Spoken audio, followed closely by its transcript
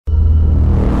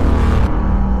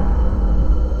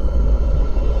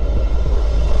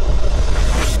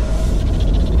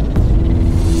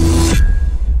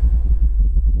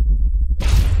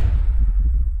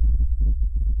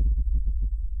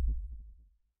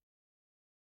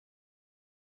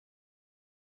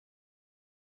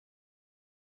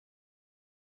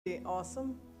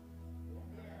Awesome.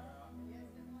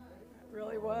 It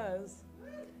really was.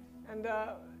 And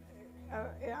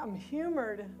I'm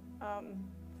humored.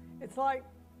 It's like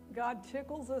God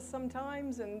tickles us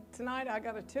sometimes, and tonight I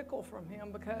got a tickle from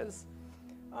him because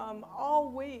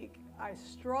all week I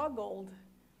struggled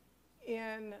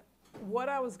in what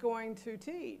I was going to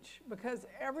teach, because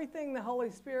everything the Holy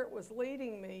Spirit was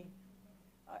leading me,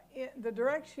 the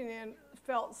direction in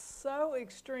felt so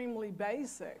extremely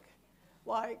basic.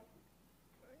 Like,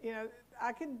 you know,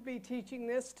 I could be teaching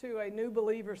this to a new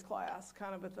believers class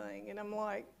kind of a thing. And I'm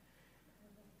like,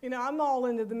 you know, I'm all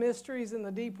into the mysteries and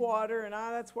the deep water, and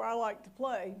that's where I like to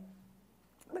play.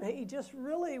 But he just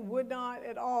really would not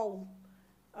at all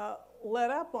let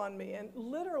up on me. And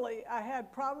literally, I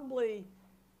had probably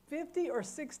 50 or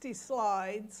 60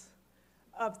 slides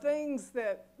of things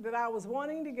that I was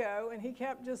wanting to go, and he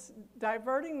kept just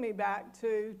diverting me back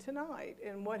to tonight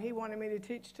and what he wanted me to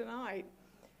teach tonight.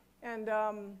 And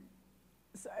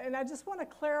and I just want to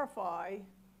clarify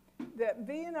that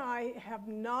V and I have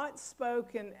not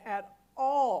spoken at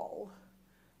all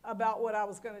about what I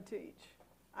was going to teach.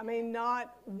 I mean,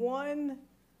 not one.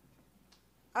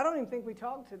 I don't even think we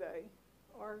talked today,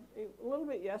 or a little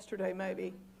bit yesterday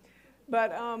maybe.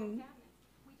 But,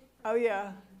 oh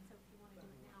yeah.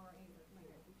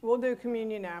 We'll do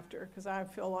communion after, because I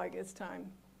feel like it's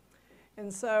time.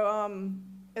 And so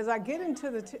as I get into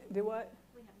the, do what?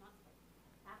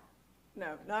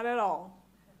 No, not at all.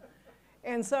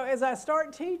 And so as I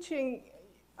start teaching,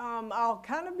 I'll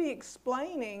kind of be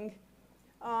explaining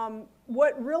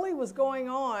what really was going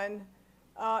on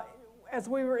as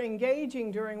we were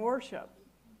engaging during worship,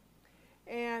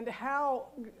 and how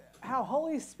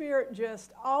Holy Spirit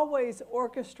just always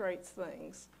orchestrates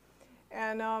things.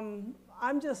 And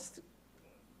I'm just,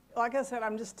 like I said,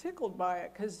 I'm just tickled by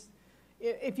it, because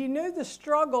if you knew the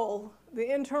struggle,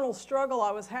 the internal struggle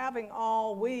I was having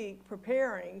all week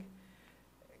preparing,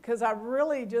 because I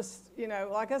really just, you know,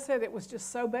 like I said, it was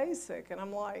just so basic. And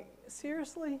I'm like,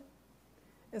 seriously?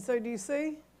 And so do you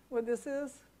see what this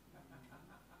is?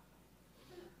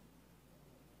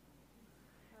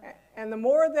 And the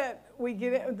more that we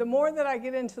get, the more that I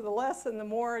get into the lesson, the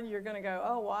more you're going to go,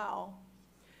 oh, wow.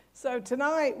 So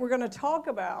tonight we're going to talk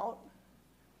about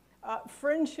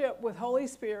friendship with Holy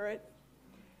Spirit.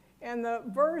 And the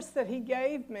verse that he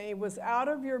gave me was, out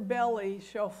of your belly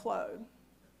shall flow.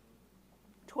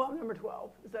 Number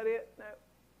 12. Is that it? No.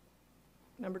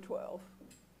 Number 12.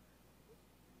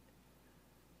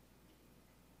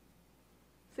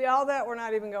 See, all that we're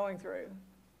not even going through.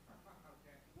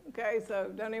 Okay, so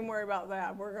don't even worry about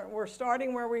that. We're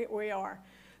starting where we are.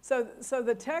 So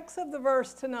the text of the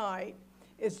verse tonight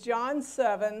is John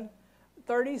 7,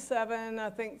 37, I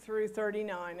think, through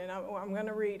 39, and I'm going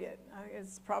to read it.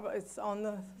 It's on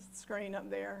the screen up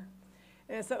there.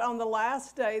 And it said, on the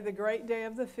last day, the great day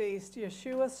of the feast,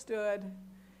 Yeshua stood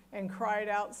and cried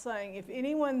out, saying, if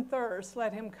anyone thirsts,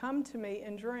 let him come to me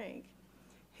and drink.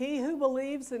 He who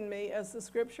believes in me, as the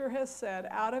scripture has said,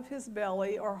 out of his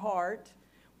belly or heart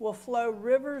will flow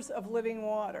rivers of living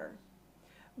water.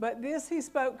 But this he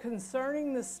spoke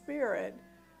concerning the Spirit,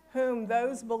 whom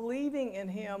those believing in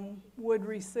him would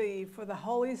receive, for the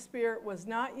Holy Spirit was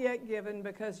not yet given,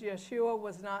 because Yeshua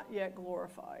was not yet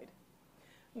glorified.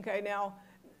 Okay, now,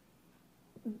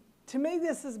 to me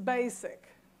this is basic.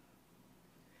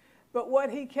 But what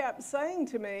he kept saying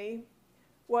to me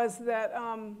was that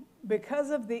because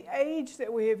of the age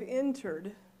that we have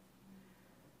entered,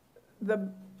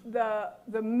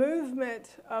 the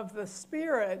movement of the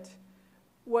Spirit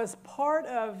was part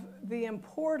of the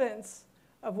importance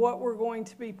of what we're going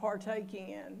to be partaking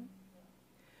in.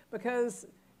 Because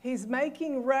he's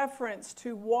making reference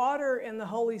to water and the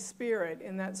Holy Spirit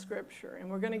in that scripture, and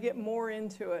we're going to get more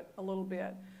into it a little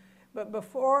bit. But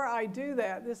before I do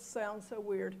that, this sounds so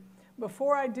weird.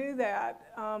 Before I do that,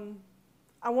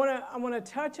 I want to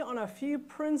touch on a few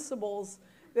principles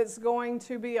that's going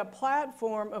to be a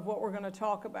platform of what we're going to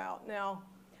talk about. Now,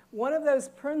 one of those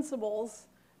principles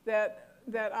that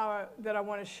I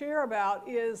want to share about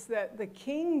is that the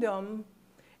kingdom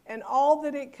and all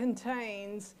that it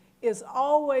contains is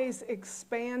always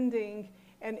expanding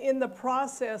and in the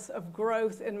process of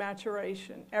growth and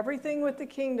maturation. Everything with the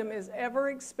kingdom is ever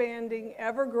expanding,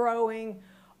 ever growing,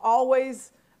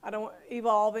 always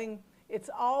evolving. It's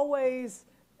always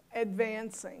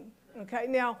advancing. Okay,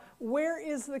 now, where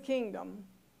is the kingdom?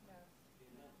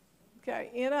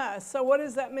 Okay, in us. So what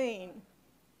does that mean?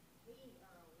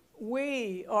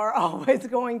 We are always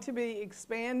going to be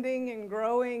expanding and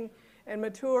growing and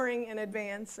maturing and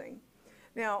advancing.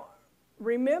 Now,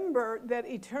 remember that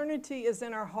eternity is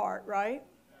in our heart, right?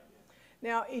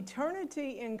 Now,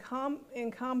 eternity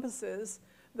encompasses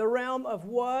the realm of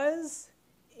was,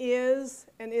 is,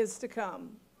 and is to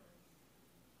come.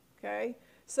 Okay?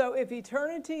 So if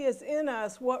eternity is in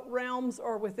us, what realms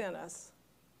are within us?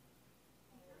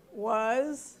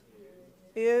 Was,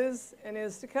 is, and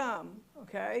is to come.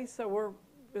 Okay? So we're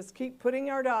just keep putting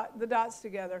the dots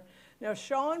together. Now,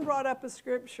 Sean brought up a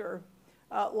scripture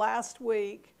last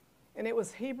week, and it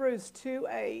was Hebrews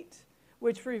 2:8,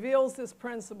 which reveals this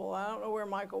principle. I don't know where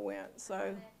Michael went,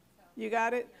 so you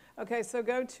got it? Okay, so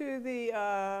go to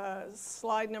the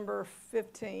slide number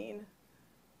 15.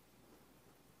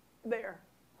 There.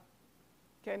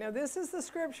 Okay, now this is the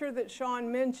scripture that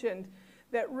Sean mentioned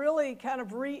that really kind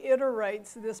of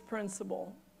reiterates this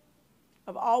principle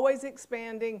of always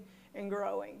expanding and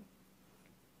growing.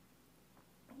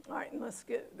 All right, and let's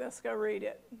go read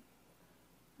it.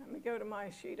 Let me go to my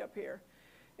sheet up here.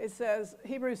 It says,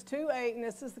 Hebrews 2:8, and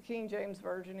this is the King James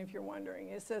Version if you're wondering.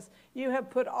 It says, you have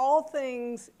put all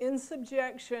things in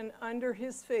subjection under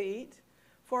his feet,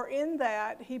 for in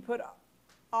that he put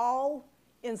all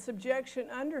in subjection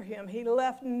under him. He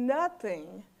left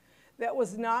nothing that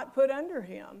was not put under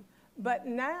him. But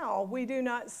now we do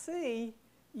not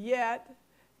yet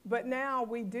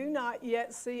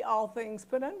see all things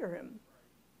put under him.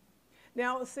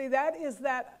 Now, see, that is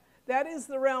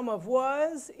the realm of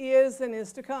was, is, and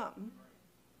is to come.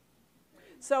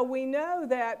 So we know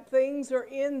that things are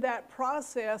in that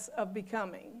process of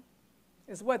becoming,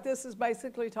 is what this is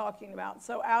basically talking about.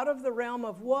 So out of the realm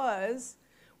of was,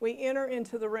 we enter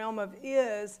into the realm of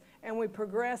is, and we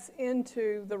progress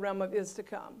into the realm of is to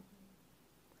come.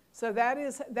 So that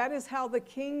is how the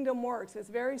kingdom works. It's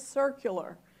very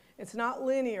circular. It's not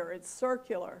linear, it's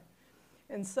circular.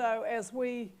 And so as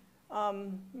we, let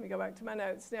me go back to my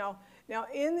notes. Now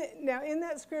in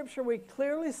that scripture, we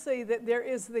clearly see that there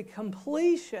is the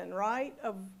completion, right,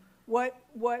 of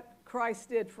what Christ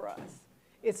did for us.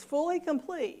 It's fully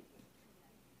complete.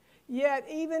 Yet,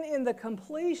 even in the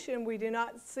completion, we do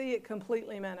not see it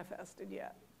completely manifested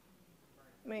yet.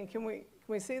 I mean, can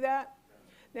we see that?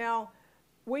 Now,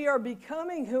 we are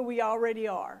becoming who we already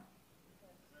are.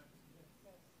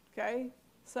 Okay?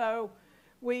 So,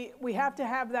 we have to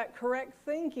have that correct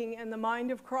thinking and the mind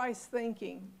of Christ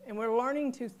thinking. And we're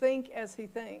learning to think as he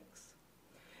thinks.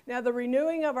 Now, the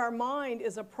renewing of our mind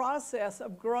is a process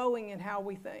of growing in how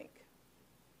we think.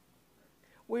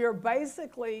 We are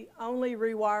basically only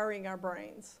rewiring our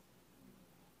brains.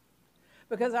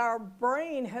 Because our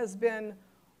brain has been,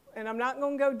 and I'm not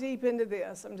going to go deep into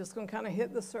this, I'm just going to kind of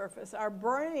hit the surface. Our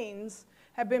brains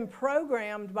have been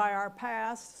programmed by our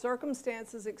past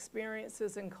circumstances,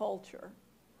 experiences, and culture.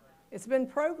 It's been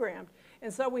programmed.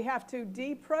 And so we have to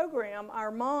deprogram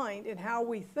our mind and how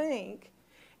we think,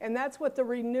 and that's what the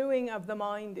renewing of the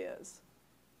mind is.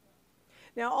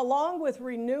 Now, along with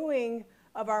renewing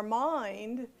of our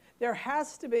mind, there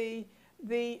has to be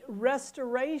the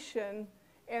restoration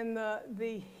and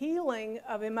the healing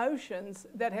of emotions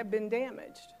that have been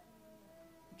damaged.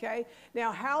 Okay?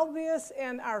 Now, how this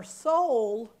and our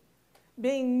soul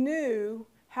being new,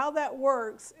 how that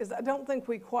works is I don't think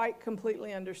we quite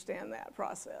completely understand that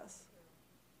process.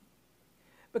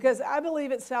 Because I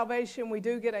believe at salvation we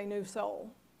do get a new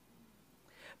soul.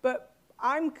 But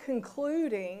I'm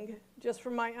concluding, just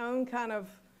from my own kind of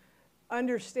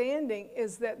understanding,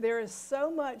 is that there is so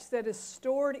much that is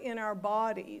stored in our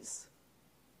bodies,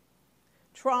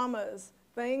 traumas,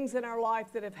 things in our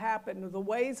life that have happened, the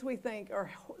ways we think are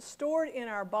stored in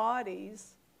our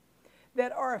bodies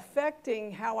that are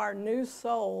affecting how our new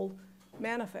soul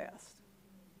manifests.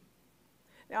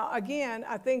 Now, again,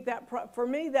 I think that for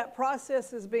me, that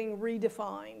process is being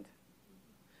redefined.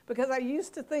 Because I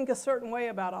used to think a certain way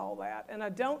about all that, and I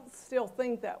don't still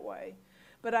think that way.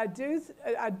 But I do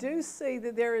see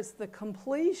that there is the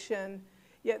completion,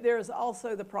 yet there is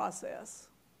also the process.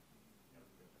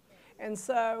 And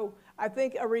so I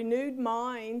think a renewed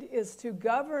mind is to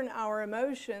govern our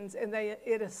emotions, and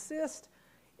it assists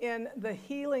in the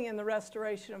healing and the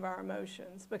restoration of our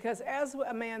emotions. Because as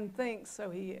a man thinks, so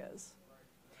he is.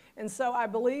 And so I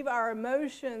believe our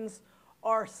emotions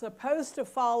are supposed to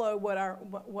follow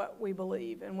what we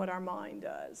believe and what our mind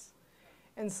does.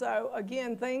 And so,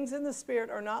 again, things in the Spirit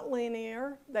are not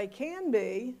linear. They can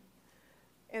be,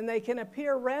 and they can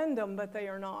appear random, but they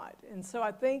are not. And so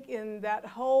I think in that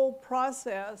whole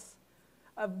process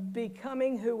of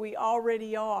becoming who we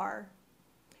already are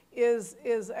is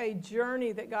a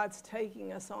journey that God's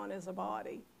taking us on as a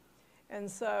body. And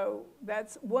so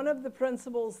that's one of the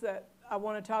principles that I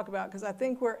want to talk about, because I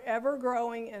think we're ever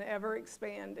growing and ever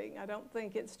expanding. I don't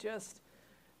think it's just...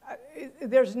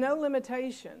 there's no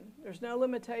limitation. There's no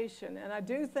limitation. And I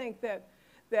do think that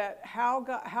that how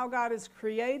God has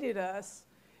created us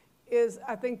is,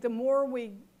 I think the more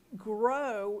we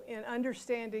grow in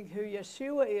understanding who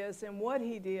Yeshua is and what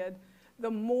he did, the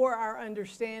more our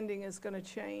understanding is going to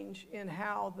change in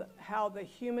how the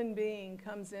human being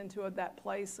comes into that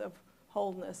place of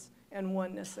wholeness and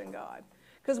oneness in God.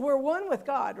 Because we're one with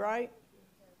God, right?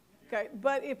 Okay,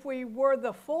 but if we were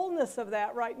the fullness of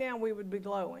that right now, we would be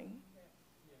glowing.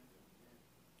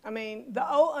 I mean,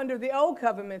 under the old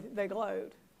covenant, they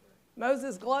glowed.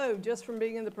 Moses glowed just from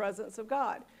being in the presence of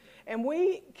God. And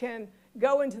we can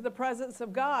go into the presence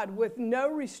of God with no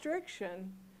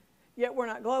restriction, yet we're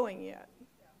not glowing yet.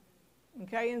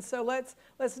 Okay, and so let's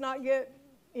not get,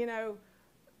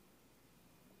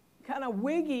 kind of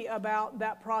wiggy about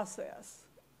that process,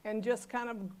 and just kind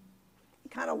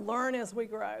of learn as we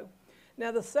grow.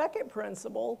 Now, the second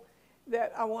principle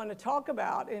that I want to talk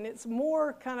about, and it's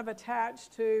more kind of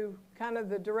attached to kind of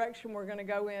the direction we're going to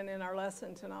go in our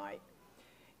lesson tonight,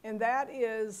 and that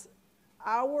is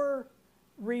our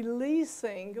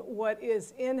releasing what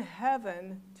is in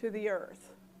heaven to the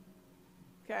earth.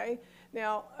 Okay?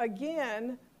 Now,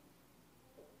 again,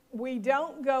 we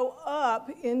don't go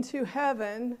up into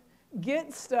heaven,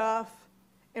 get stuff,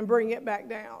 and bring it back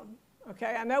down.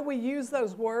 Okay? I know we use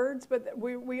those words, but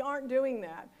we aren't doing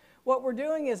that. What we're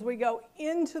doing is we go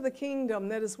into the kingdom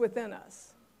that is within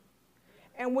us,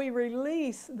 and we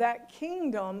release that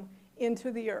kingdom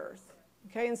into the earth.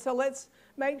 Okay? And so let's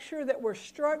make sure that we're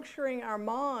structuring our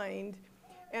mind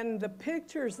and the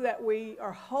pictures that we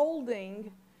are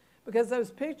holding, because those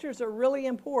pictures are really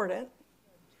important.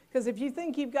 Because if you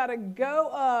think you've got to go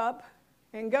up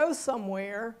and go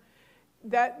somewhere,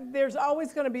 that there's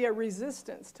always going to be a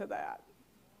resistance to that,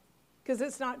 because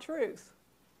it's not truth.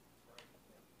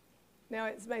 Now,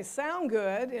 it may sound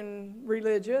good and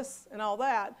religious and all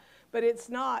that, but it's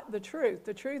not the truth.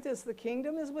 The truth is the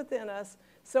kingdom is within us,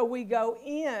 so we go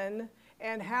in,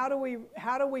 and how do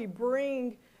we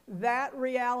bring that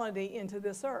reality into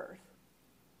this earth?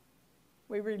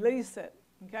 We release it,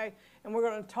 okay? And we're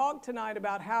going to talk tonight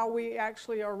about how we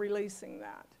actually are releasing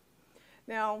that.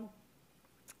 Now,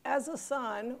 as a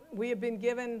son, we have been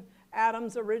given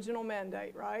Adam's original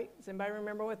mandate, right? Does anybody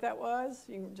remember what that was?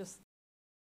 You can just...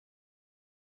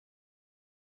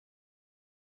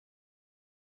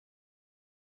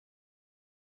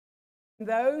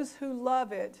 Those who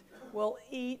love it will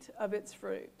eat of its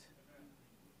fruit.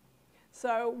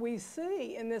 So we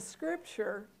see in this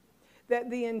scripture that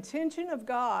the intention of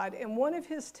God, and one of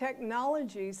his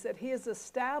technologies that he has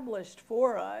established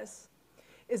for us,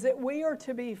 is that we are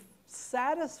to be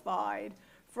satisfied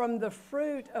from the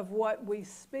fruit of what we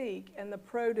speak and the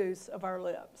produce of our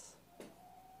lips.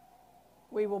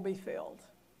 We will be filled.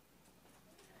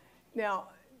 Now,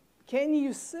 can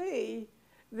you see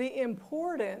the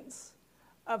importance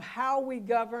of how we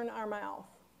govern our mouth?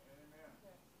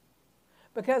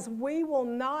 Because we will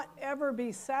not ever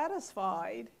be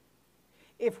satisfied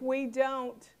if we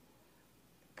don't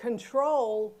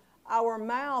control our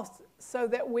mouth so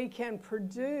that we can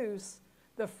produce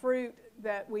the fruit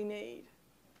that we need.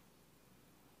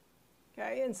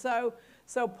 Okay, and so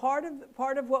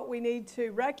part of what we need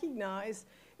to recognize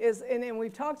is, and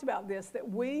we've talked about this, that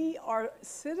we are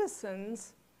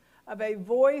citizens of a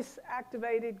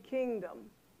voice-activated kingdom.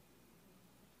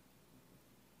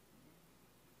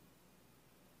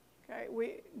 Okay,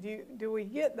 do we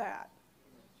get that?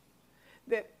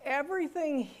 That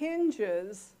everything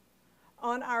hinges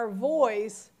on our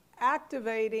voice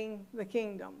activating the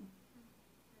kingdom.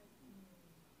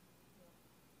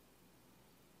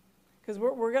 Because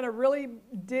we're going to really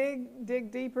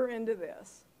dig deeper into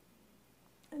this.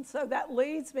 And so that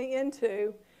leads me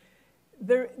into,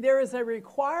 there is a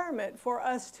requirement for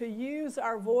us to use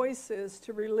our voices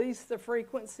to release the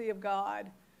frequency of God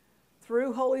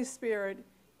through Holy Spirit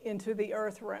into the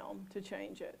earth realm to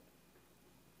change it.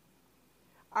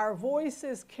 Our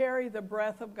voices carry the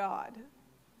breath of God.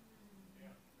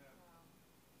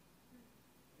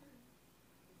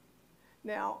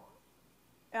 Now,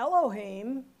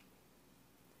 Elohim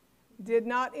did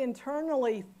not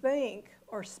internally think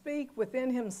or speak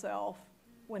within himself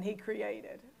when he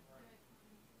created.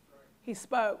 He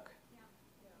spoke.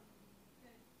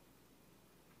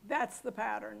 That's the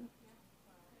pattern.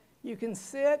 You can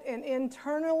sit and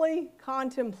internally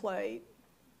contemplate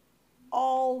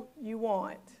all you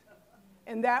want,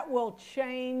 and that will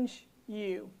change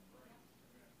you.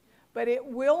 But it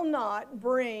will not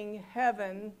bring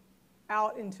heaven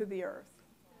out into the earth.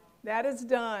 That is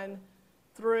done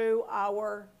through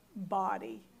our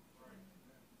body.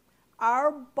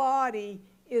 Our body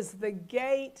is the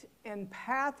gate and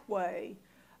pathway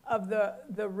of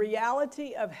the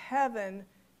reality of heaven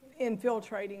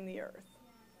infiltrating the earth.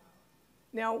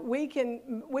 Now, we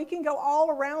can go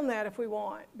all around that if we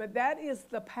want, but that is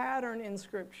the pattern in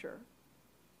Scripture.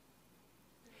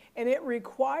 And it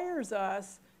requires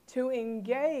us to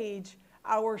engage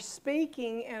our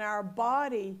speaking and our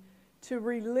body to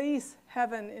release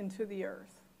heaven into the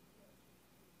earth.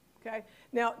 Okay?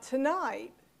 Now,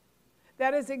 tonight,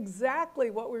 that is exactly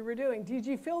what we were doing. Did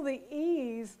you feel the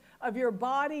ease of your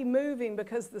body moving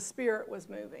because the Spirit was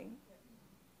moving?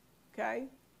 Okay?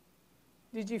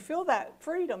 Did you feel that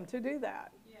freedom to do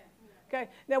that? Yeah. Okay.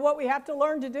 Now what we have to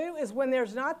learn to do is when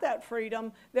there's not that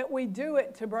freedom, that we do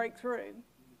it to break through.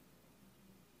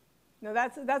 Now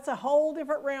that's a whole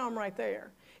different realm right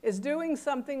there. Is doing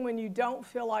something when you don't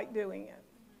feel like doing it.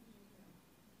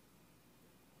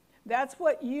 That's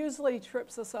what usually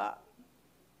trips us up.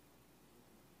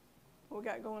 What we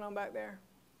got going on back there?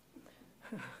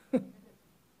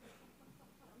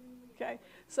 Okay.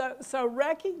 So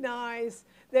recognize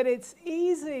that it's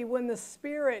easy when the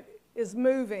Spirit is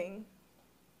moving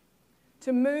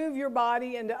to move your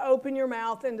body and to open your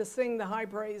mouth and to sing the high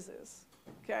praises.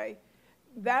 Okay?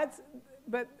 But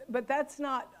that's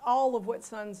not all of what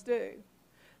sons do.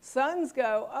 Sons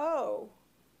go, oh,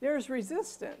 there's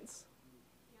resistance.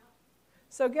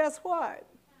 So guess what?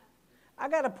 I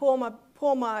got to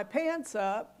pull my pants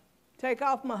up, take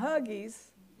off my Huggies,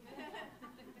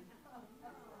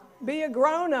 be a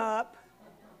grown-up,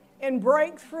 and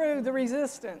break through the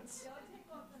resistance.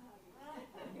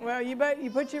 Well, you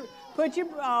put your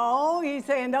oh, he's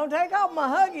saying, don't take off my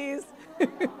Huggies.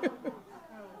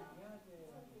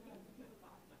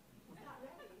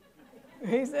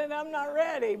 He said, I'm not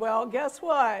ready. Well, guess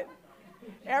what?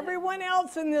 Everyone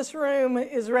else in this room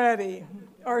is ready,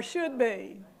 or should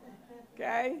be.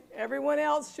 Okay? Everyone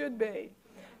else should be.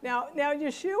 Now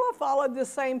Yeshua followed the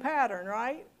same pattern,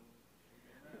 right?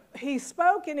 He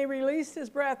spoke and he released his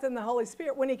breath in the Holy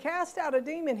Spirit. When he cast out a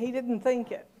demon, he didn't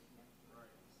think it.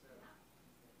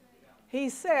 He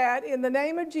said, in the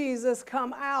name of Jesus,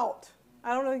 come out.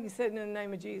 I don't know if he said in the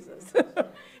name of Jesus.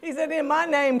 He said, in my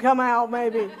name, come out,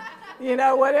 maybe. You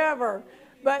know, whatever.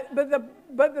 But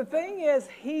the thing is,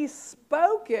 he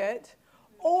spoke it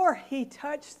or he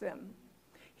touched them.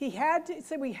 He had to,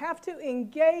 so we have to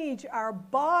engage our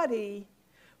body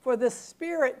for the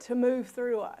Spirit to move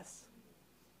through us.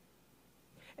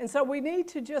 And so we need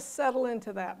to just settle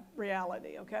into that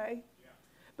reality, okay? Yeah.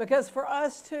 Because for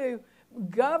us to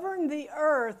govern the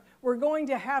earth, we're going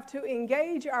to have to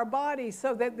engage our body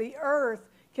so that the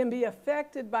earth can be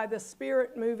affected by the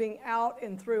Spirit moving out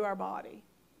and through our body.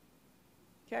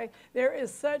 Okay? There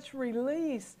is such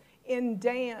release in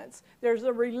dance. There's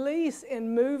a release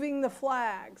in moving the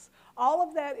flags. All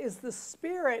of that is the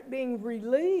Spirit being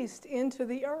released into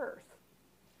the earth.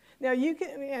 Now you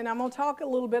can, and I'm going to talk a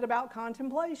little bit about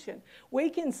contemplation.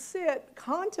 We can sit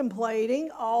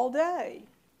contemplating all day.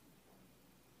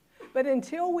 But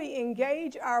until we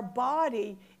engage our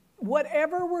body,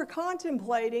 whatever we're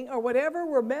contemplating or whatever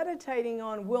we're meditating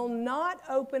on will not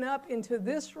open up into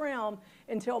this realm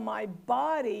until my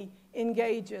body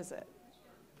engages it.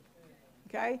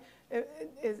 Okay?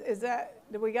 Is that,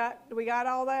 do we got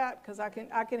all that? Because I can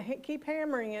keep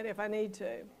hammering it if I need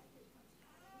to.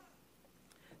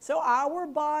 So our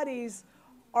bodies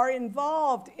are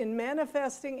involved in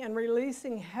manifesting and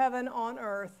releasing heaven on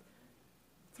earth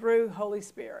through Holy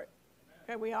Spirit.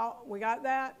 Okay, we got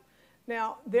that?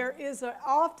 Now, there is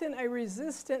often a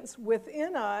resistance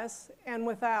within us and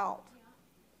without.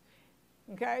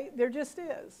 Okay, there just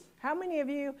is. How many of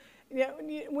you,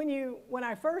 when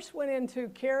I first went into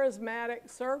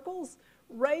charismatic circles,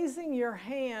 raising your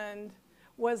hand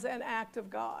was an act of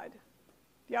God.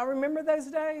 Do y'all remember those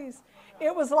days?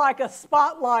 It was like a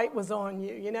spotlight was on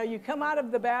you. You know, you come out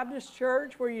of the Baptist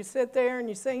church where you sit there and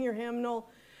you sing your hymnal,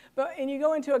 and you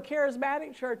go into a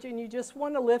charismatic church and you just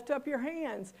want to lift up your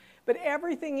hands. But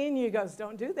everything in you goes,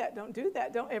 don't do that, don't do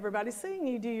that, don't, everybody's seeing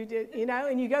you, you know,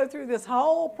 and you go through this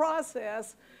whole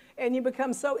process and you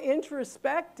become so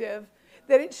introspective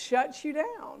that it shuts you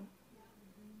down.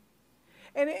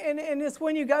 And it's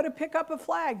when you go to pick up a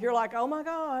flag, you're like, oh my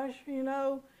gosh, you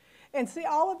know. And see,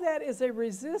 all of that is a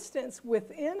resistance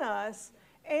within us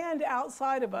and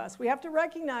outside of us. We have to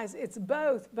recognize it's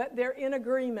both, but they're in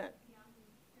agreement.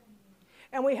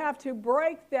 And we have to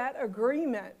break that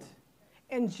agreement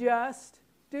and just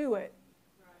do it.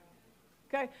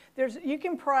 Okay? You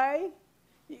can pray,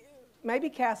 maybe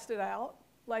cast it out.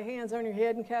 Lay hands on your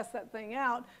head and cast that thing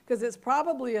out, because it's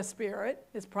probably a spirit.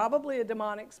 It's probably a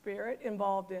demonic spirit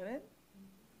involved in it.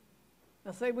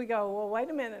 Now say we go, well, wait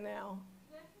a minute now.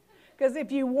 Because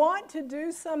if you want to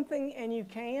do something and you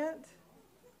can't,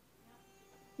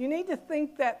 you need to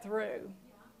think that through.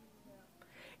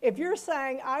 If you're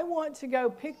saying, I want to go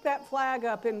pick that flag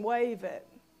up and wave it,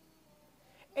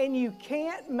 and you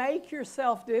can't make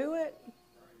yourself do it,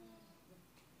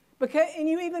 and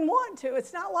you even want to.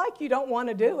 It's not like you don't want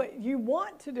to do it. You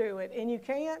want to do it, and you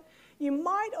can't. You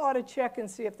might ought to check and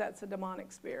see if that's a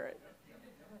demonic spirit.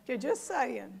 Okay, just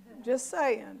saying. Just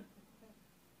saying.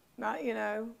 Not,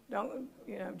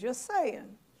 just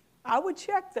saying. I would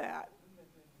check that.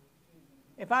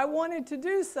 If I wanted to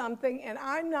do something and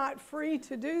I'm not free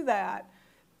to do that,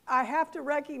 I have to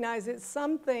recognize it's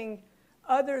something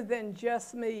other than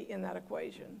just me in that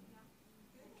equation.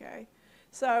 Okay?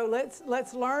 So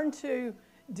let's learn to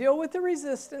deal with the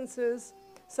resistances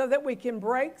so that we can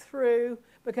break through,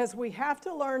 because we have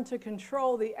to learn to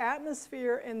control the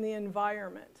atmosphere and the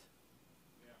environment.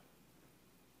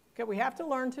 Okay, we have to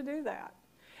learn to do that.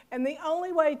 And the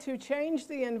only way to change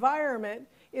the environment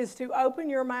is to open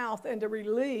your mouth and to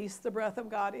release the breath of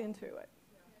God into it.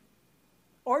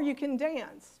 Or you can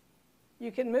dance.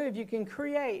 You can move. You can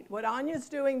create. What Anya's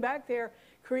doing back there,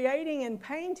 creating and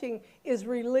painting, is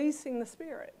releasing the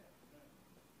Spirit.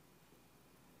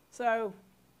 So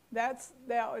that's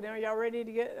that. Are y'all ready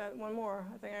to get one more?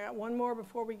 I think I got one more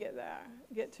before we get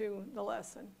to the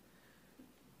lesson.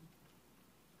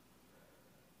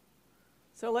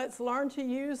 So let's learn to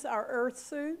use our earth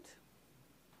suit,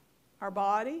 our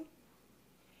body,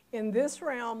 in this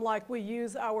realm like we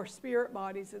use our spirit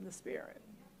bodies in the Spirit.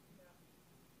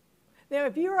 Now,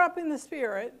 if you're up in the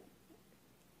Spirit,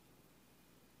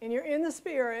 and you're in the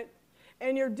Spirit,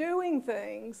 and you're doing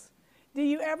things, do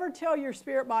you ever tell your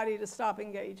spirit body to stop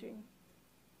engaging?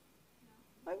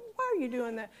 Like, why are you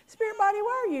doing that? Spirit body,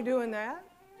 why are you doing that?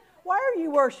 Why are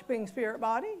you worshiping spirit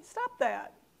body? Stop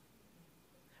that.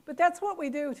 But that's what we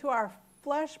do to our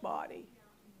flesh body.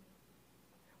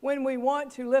 When we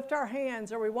want to lift our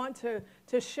hands, or we want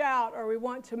to shout, or we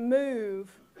want to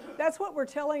move, that's what we're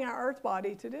telling our earth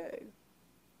body to do.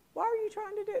 Why are you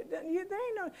trying to do it? There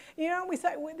ain't no, we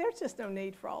say, well, there's just no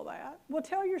need for all that. Well,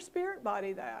 tell your spirit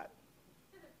body that.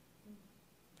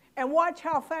 And watch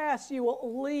how fast you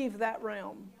will leave that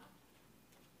realm.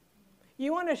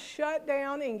 You want to shut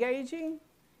down engaging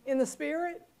in the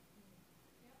Spirit?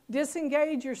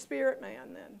 Disengage your spirit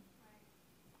man then,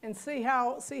 and see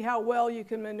how well you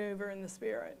can maneuver in the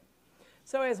Spirit.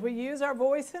 So as we use our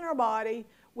voice and our body,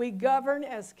 we govern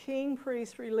as king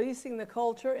priests, releasing the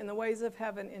culture and the ways of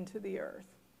heaven into the earth.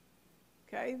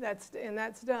 Okay,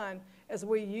 that's done as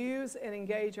we use and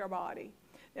engage our body.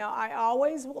 Now, I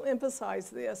always will emphasize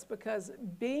this, because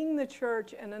being the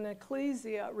church and an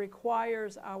ecclesia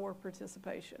requires our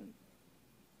participation.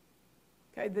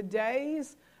 Okay, the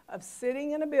days of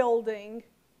sitting in a building,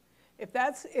 if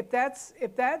that's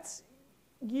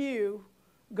you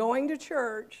going to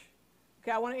church,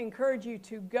 okay, I want to encourage you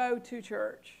to go to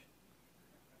church.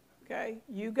 Okay,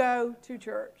 you go to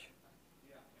church.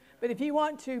 But if you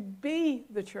want to be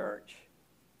the church,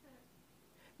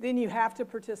 then you have to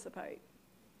participate.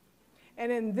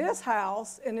 And in this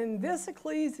house and in this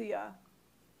ecclesia,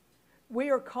 we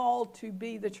are called to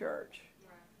be the church.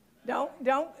 Don't,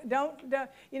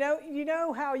 you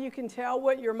know how you can tell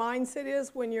what your mindset is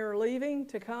when you're leaving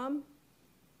to come?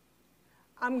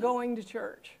 I'm going to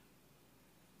church.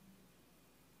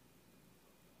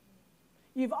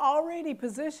 You've already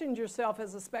positioned yourself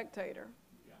as a spectator.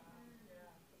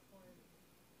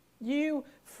 You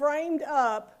framed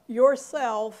up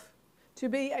yourself to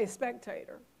be a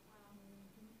spectator.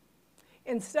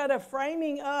 Instead of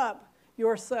framing up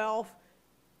yourself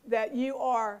that you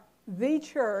are the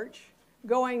church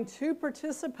going to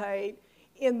participate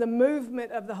in the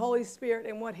movement of the Holy Spirit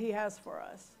and what He has for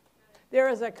us. There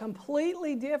is a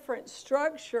completely different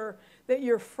structure that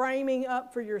you're framing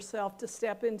up for yourself to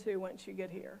step into once you get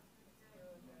here.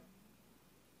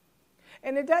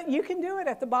 And you can do it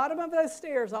at the bottom of those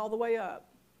stairs all the way up.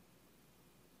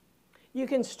 You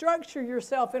can structure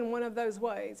yourself in one of those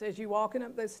ways as you walking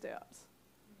up those steps.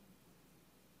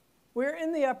 We're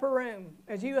in the upper room.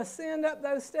 As you ascend up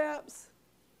those steps,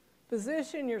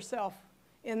 position yourself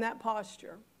in that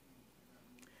posture.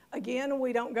 Again,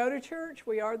 we don't go to church,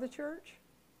 we are the church.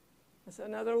 That's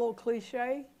another little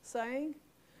cliche saying.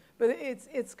 But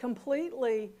it's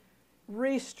completely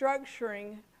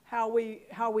restructuring how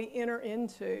we enter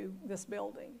into this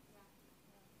building.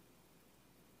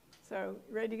 So,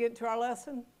 ready to get to our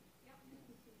lesson?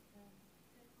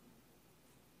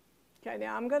 Okay,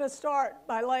 now I'm going to start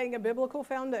by laying a biblical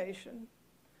foundation.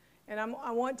 And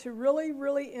I want to really,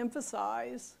 really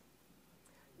emphasize,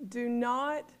 do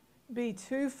not be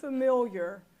too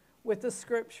familiar with the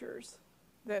scriptures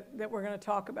that we're going to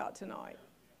talk about tonight.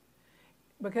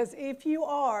 Because if you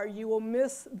are, you will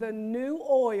miss the new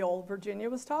oil. Virginia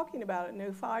was talking about it,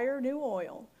 new fire, new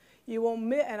oil. You will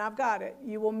miss, and I've got it,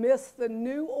 you will miss the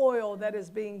new oil that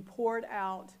is being poured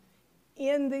out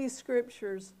in these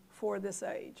scriptures for this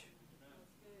age.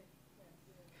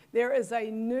 There is a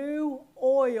new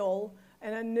oil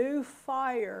and a new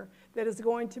fire that is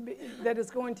going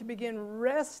to begin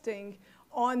resting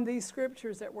on these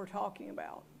scriptures that we're talking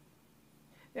about.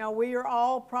 Now, we are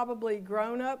all probably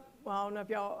grown up. Well, I don't know if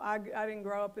y'all, I didn't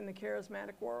grow up in the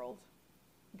charismatic world,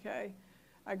 okay?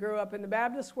 I grew up in the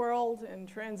Baptist world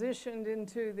and transitioned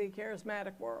into the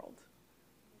charismatic world.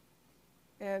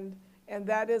 And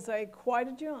that is quite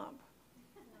a jump,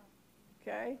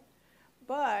 okay?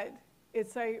 But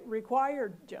it's a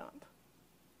required jump.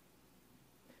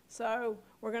 So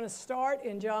we're going to start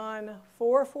in John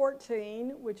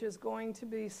 4:14, which is going to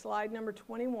be slide number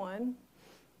 21.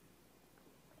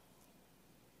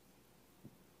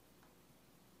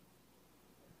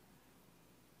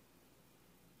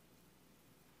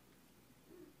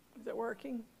 Is it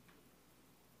working?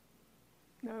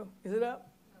 No. Is it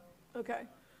up? No. Okay.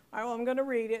 All right, well, I'm going to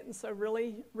read it, and so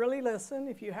really, really listen.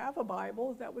 If you have a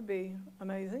Bible, that would be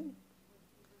amazing.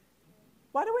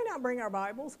 Why do we not bring our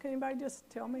Bibles? Can anybody just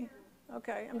tell me?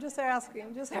 Okay, I'm just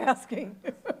asking,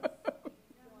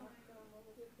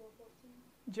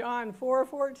 John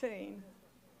 4:14.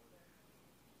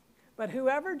 But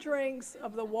whoever drinks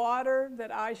of the water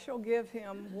that I shall give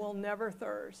him will never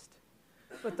thirst.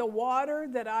 But the water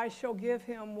that I shall give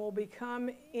him will become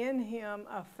in him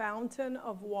a fountain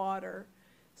of water,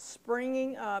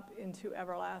 springing up into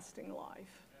everlasting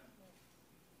life.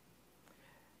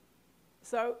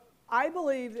 So I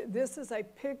believe that this is a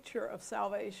picture of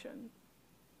salvation.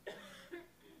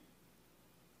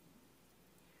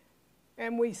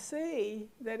 And we see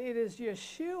that it is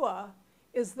Yeshua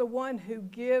is the one who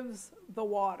gives the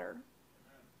water.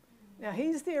 Now,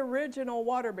 he's the original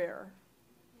water bearer.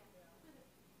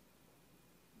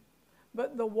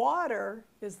 But the water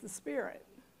is the Spirit.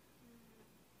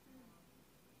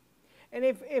 And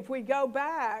if we go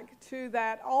back to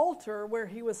that altar where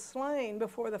he was slain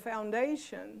before the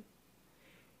foundation,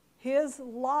 his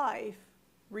life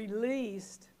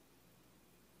released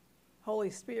Holy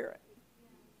Spirit.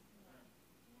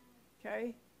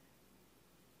 Okay?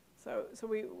 So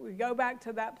we go back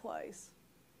to that place.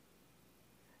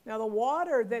 Now the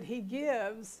water that he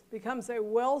gives becomes a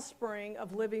wellspring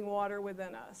of living water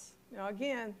within us. Now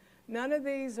again, none of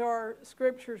these are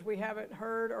scriptures we haven't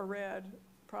heard or read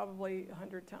probably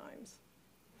 100 times.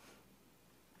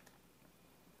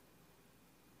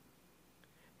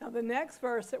 Now the next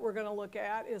verse that we're going to look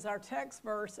at is our text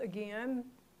verse again,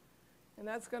 and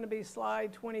that's going to be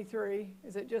slide 23.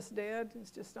 Is it just dead?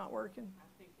 It's just not working? I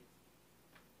think it's...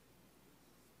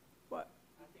 What?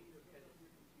 I think it's because it's your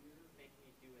computer making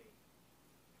me do a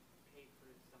pay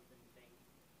for something thing.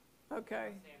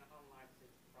 Okay. Saying online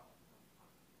says product.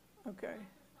 Okay.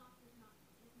 Microsoft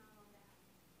is not on that.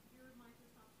 Your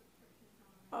Microsoft subscription is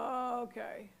not on that.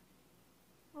 Okay.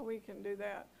 Well, we can do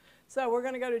that. So we're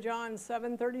going to go to John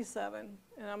 7:37,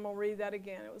 and I'm going to read that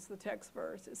again. It was the text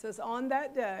verse. It says, "On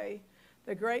that day,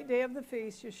 the great day of the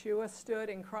feast, Yeshua stood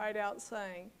and cried out,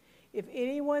 saying, 'If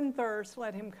anyone thirsts,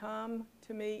 let him come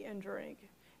to me and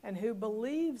drink. And who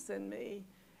believes in me,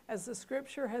 as the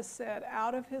scripture has said,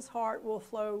 out of his heart will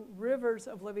flow rivers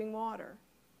of living water.'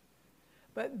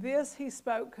 But this he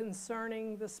spoke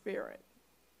concerning the Spirit."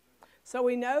 So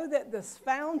we know that this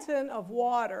fountain of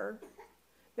water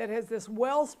that has this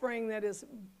wellspring that is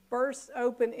burst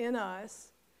open in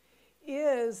us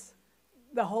is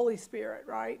the Holy Spirit,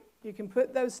 right? You can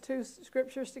put those two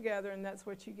scriptures together and that's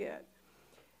what you get.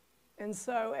 And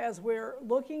so as we're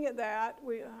looking at that,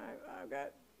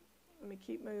 let me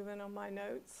keep moving on my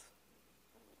notes.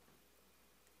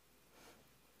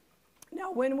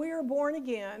 Now, when we are born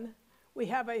again, we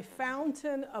have a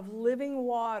fountain of living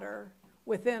water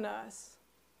within us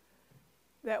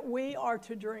that we are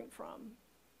to drink from.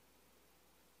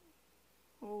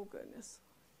 Oh, goodness.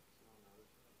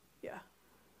 Yeah.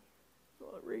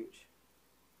 Will it reach?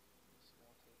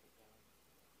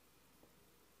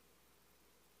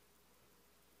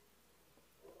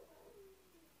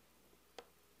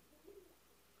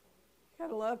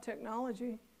 Gotta love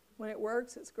technology. When it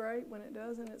works, it's great. When it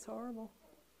doesn't, it's horrible.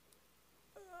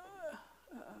 Uh-oh.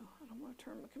 I don't want to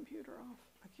turn my computer off.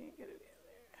 I can't get it in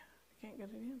there. I can't get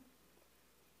it in.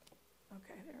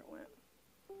 Okay, there it went.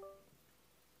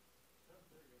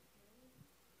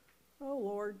 Oh,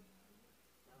 Lord.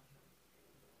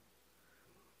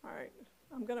 All right.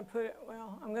 I'm going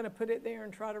to put it there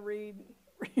and try to read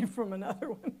from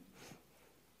another one.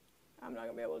 I'm not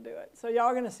going to be able to do it. So y'all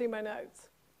are going to see my notes.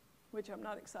 which I'm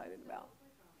not excited about.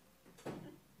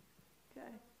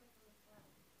 Okay.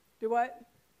 Do what?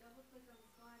 Double click on the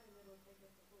slide and it'll take up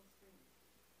the full screen.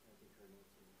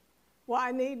 Well,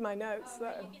 I need my notes, Oh,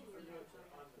 though. you can see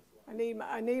it.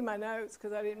 I need my notes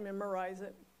because I didn't memorize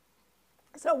it.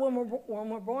 So when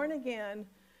we're born again,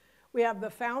 we have the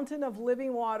fountain of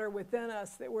living water within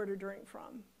us that we're to drink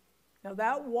from. Now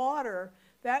that water,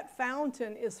 that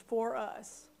fountain is for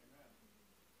us.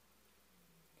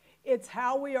 It's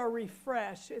how we are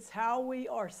refreshed. It's how we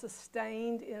are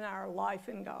sustained in our life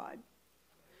in God.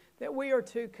 That we are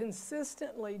to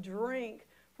consistently drink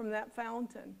from that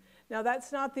fountain. Now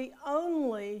that's not the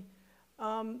only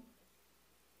thing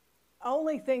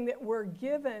that we're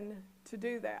given to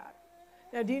do that.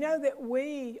 Now, do you know that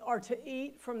we are to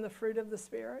eat from the fruit of the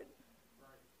Spirit?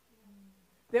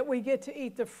 That we get to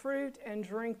eat the fruit and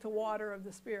drink the water of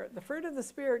the Spirit. The fruit of the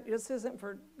Spirit just isn't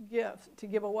for gifts, to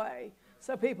give away,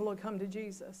 so people will come to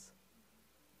Jesus.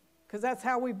 Because that's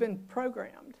how we've been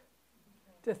programmed.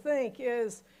 To think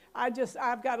is, I've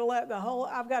got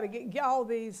to get all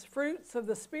these fruits of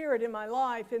the Spirit in my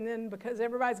life, and then because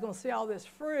everybody's going to see all this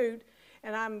fruit,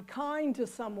 and I'm kind to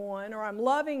someone or I'm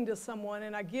loving to someone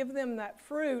and I give them that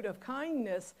fruit of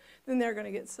kindness, then they're going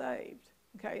to get saved.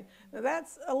 Okay? Now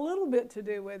that's a little bit to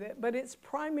do with it, but it's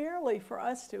primarily for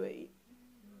us to eat.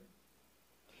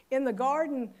 In the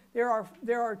garden, there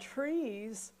are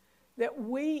trees that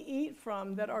we eat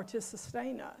from that are to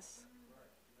sustain us.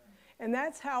 And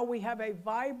that's how we have a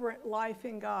vibrant life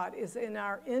in God, is in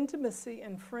our intimacy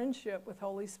and friendship with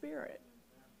Holy Spirit.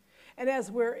 And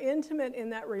as we're intimate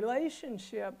in that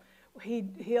relationship,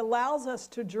 he allows us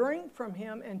to drink from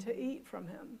him and to eat from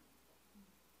him.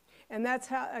 And that's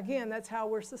how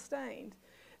we're sustained.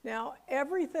 Now,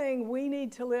 everything we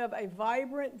need to live a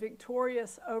vibrant,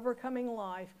 victorious, overcoming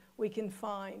life, we can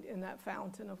find in that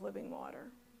fountain of living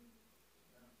water.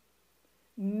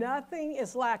 Nothing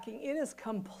is lacking. It is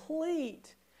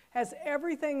complete, has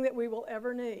everything that we will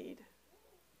ever need.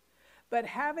 But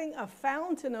having a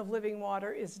fountain of living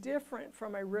water is different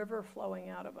from a river flowing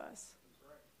out of us.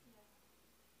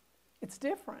 It's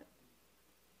different.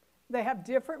 They have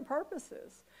different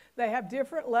purposes. They have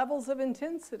different levels of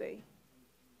intensity.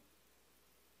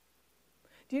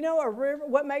 Do you know a river?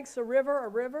 What makes a river a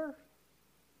river?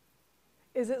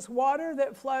 Is it's water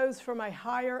that flows from a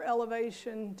higher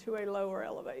elevation to a lower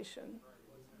elevation.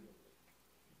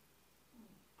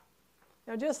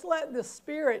 Now just let the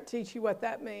Spirit teach you what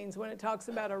that means when it talks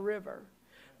about a river.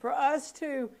 For us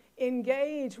to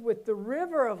engage with the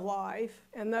river of life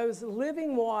and those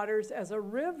living waters as a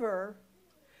river,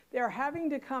 they're having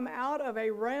to come out of a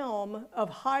realm of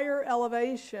higher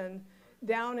elevation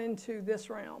down into this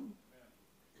realm.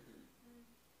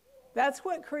 That's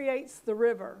what creates the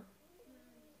river.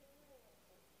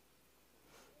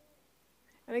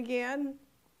 And again,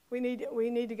 we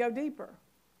need to go deeper.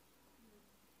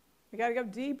 We got to go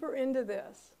deeper into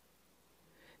this.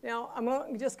 Now, I'm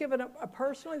going to just give it a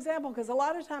personal example because a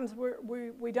lot of times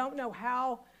we don't know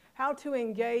how to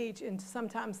engage into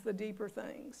sometimes the deeper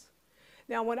things.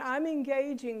 Now, when I'm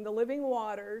engaging the living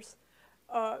waters,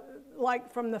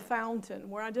 like from the fountain,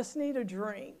 where I just need a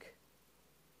drink,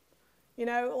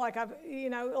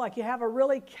 like you have a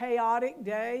really chaotic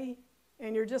day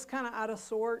and you're just kind of out of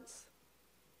sorts.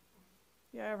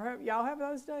 Y'all have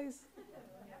those days?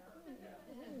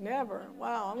 Never.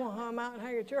 Wow, I'm going to hum out and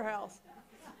hang at your house.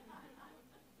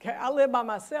 Okay, I live by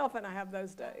myself and I have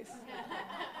those days.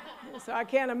 So I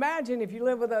can't imagine if you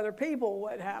live with other people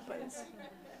what happens.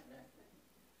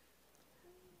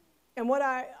 And what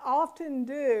I often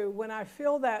do when I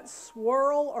feel that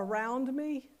swirl around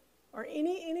me or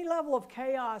any level of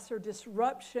chaos or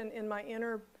disruption in my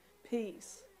inner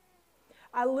peace,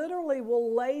 I literally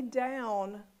will lay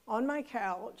down on my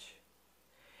couch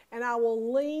and I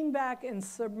will lean back and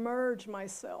submerge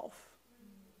myself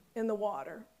in the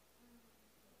water.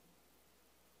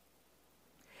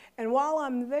 And while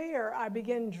I'm there, I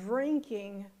begin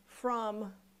drinking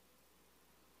from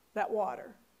that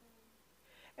water.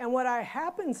 And what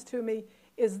happens to me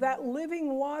is that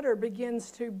living water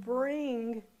begins to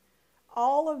bring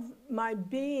all of my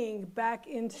being back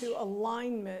into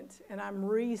alignment, and I'm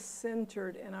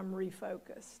re-centered and I'm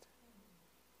refocused.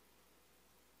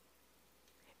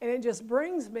 And it just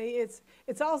brings me,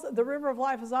 it's also, the river of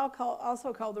life is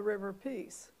also called the river of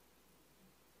peace.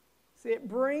 See, it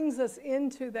brings us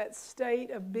into that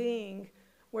state of being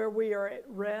where we are at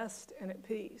rest and at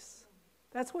peace.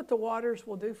 That's what the waters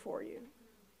will do for you.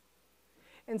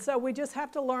 And so we just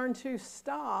have to learn to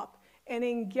stop and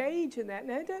engage in that.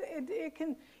 Now, it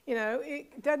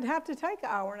doesn't have to take an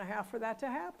hour and a half for that to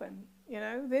happen.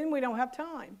 Then we don't have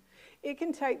time. It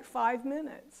can take 5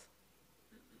 minutes.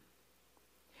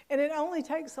 And it only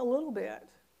takes a little bit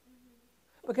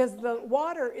because the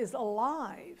water is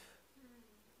alive.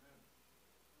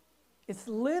 It's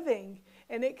living,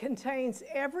 and it contains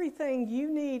everything you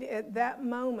need at that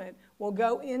moment will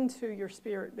go into your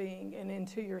spirit being and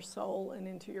into your soul and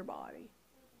into your body.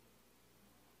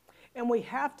 And we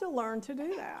have to learn to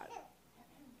do that,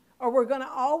 or we're going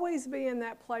to always be in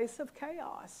that place of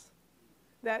chaos,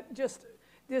 that just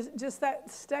that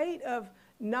state of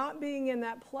not being in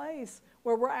that place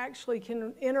where we're actually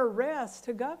can enter rest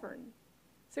to govern.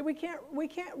 See, we can't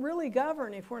really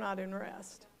govern if we're not in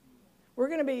rest. We're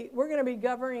going to be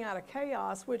governing out of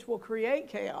chaos, which will create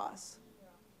chaos.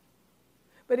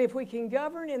 But if we can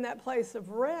govern in that place of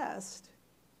rest,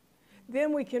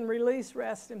 then we can release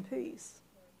rest and peace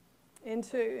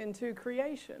into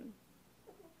creation.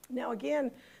 Now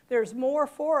again, there's more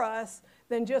for us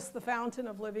than just the fountain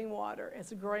of living water,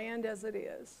 as grand as it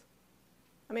is.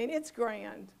 I mean, it's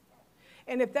grand.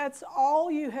 And if that's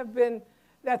all you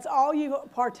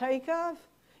partake of,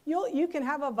 you can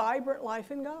have a vibrant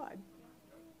life in God.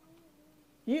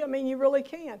 You really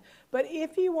can. But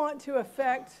if you want to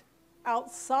affect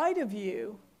outside of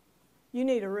you, you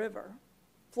need a river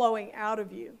flowing out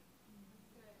of you.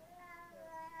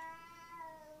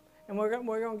 And we're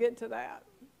going to get to that.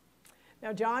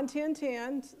 Now, John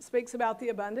 10:10 speaks about the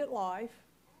abundant life.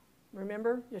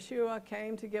 Remember, Yeshua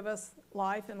came to give us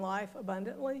life and life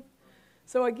abundantly.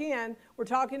 So again, we're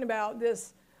talking about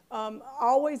this,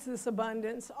 always this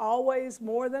abundance, always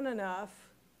more than enough.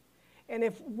 And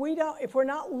if we're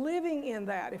not living in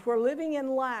that, if we're living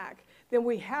in lack, then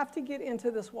we have to get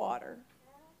into this water.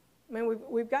 I mean,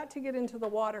 we've got to get into the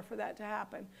water for that to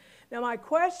happen. Now, my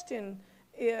question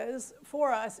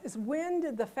for us is, when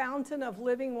did the fountain of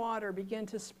living water begin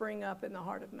to spring up in the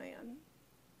heart of man?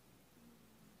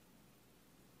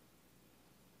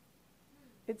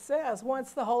 It says,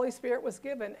 once the Holy Spirit was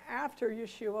given, after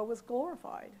Yeshua was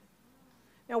glorified.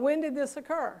 Now, when did this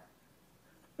occur?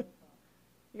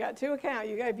 You got two accounts.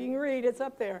 If you can read, it's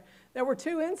up there. There were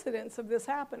two incidents of this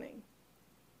happening.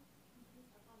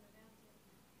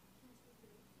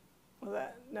 Well,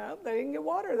 no, they didn't get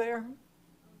water there.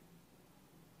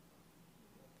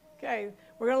 Okay,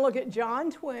 we're going to look at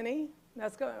John 20.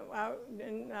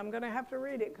 And I'm going to have to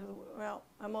read it because,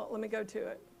 let me go to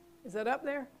it. Is that up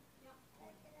there?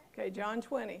 Okay, John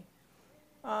 20.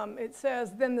 It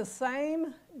says, then the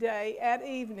same day at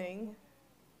evening,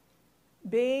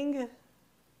 being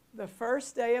the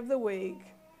first day of the week,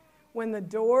 when the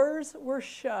doors were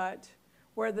shut,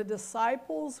 where the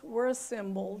disciples were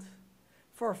assembled,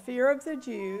 for fear of the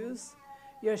Jews,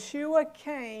 Yeshua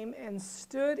came and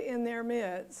stood in their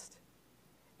midst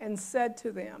and said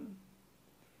to them,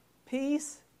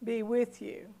 peace be with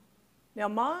you. Now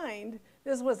mind,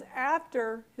 this was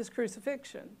after his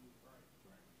crucifixion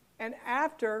and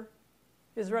after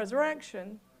his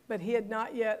resurrection, but he had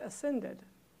not yet ascended.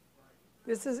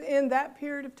 This is in that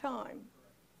period of time.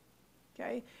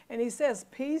 Okay? And he says,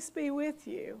 peace be with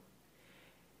you.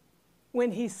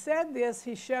 When he said this,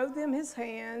 he showed them his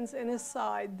hands and his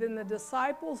side. Then the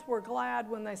disciples were glad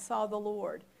when they saw the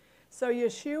Lord. So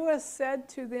Yeshua said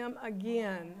to them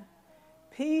again,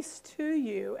 peace to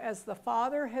you, as the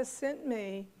Father has sent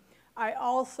me, I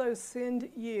also send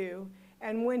you.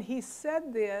 And when he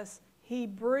said this, he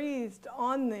breathed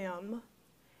on them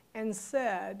and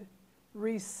said,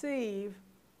 receive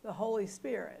the Holy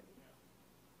Spirit.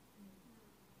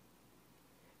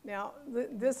 Now,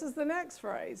 this is the next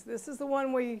phrase. This is the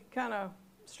one we kind of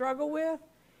struggle with.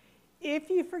 If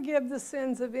you forgive the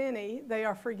sins of any, they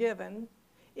are forgiven.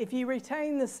 If you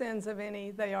retain the sins of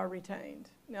any, they are retained.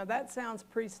 Now, that sounds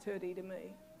priesthoody to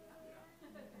me.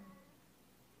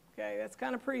 Okay, that's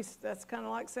kind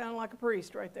of like sounding like a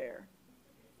priest right there.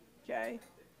 Okay,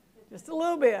 just a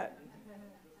little bit.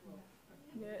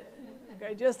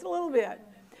 Okay, just a little bit.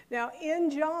 Now, in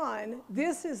John,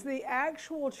 this is the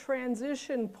actual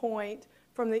transition point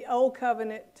from the Old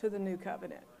Covenant to the New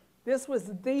Covenant. This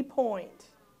was the point.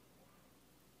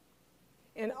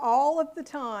 In all of the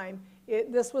time,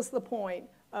 this was the point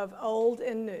of old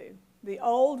and new. The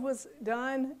old was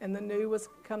done and the new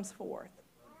comes forth.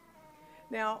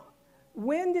 Now,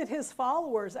 when did his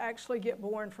followers actually get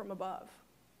born from above?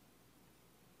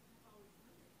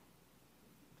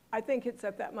 I think it's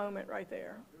at that moment right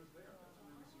there.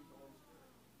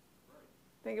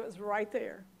 I think it was right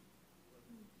there.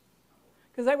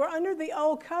 Because they were under the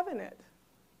old covenant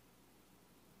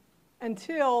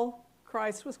until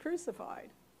Christ was crucified.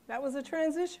 That was a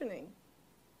transitioning.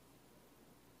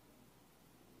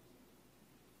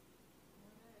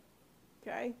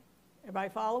 Okay? Everybody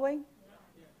following?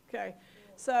 Okay.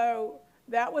 So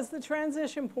that was the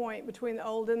transition point between the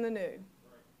old and the new.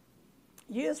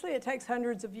 Usually it takes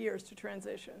hundreds of years to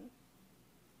transition.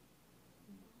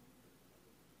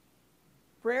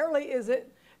 Rarely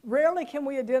can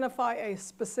we identify a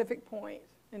specific point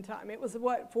in time. It was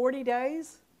what, 40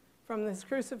 days from this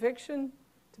crucifixion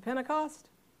to Pentecost?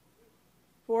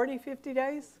 40, 50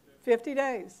 days? 50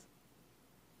 days.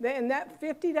 In that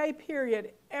 50-day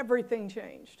period, everything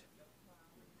changed.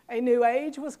 A new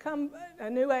age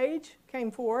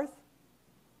came forth,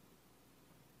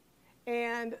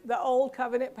 and the old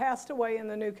covenant passed away and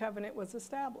the new covenant was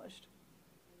established.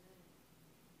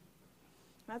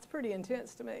 That's pretty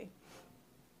intense to me.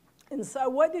 And so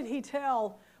what did he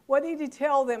tell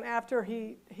them after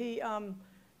he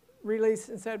released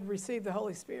and said, receive the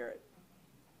Holy Spirit?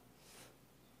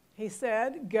 He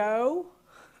said, go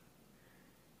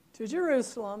to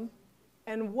Jerusalem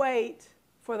and wait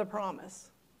for the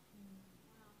promise.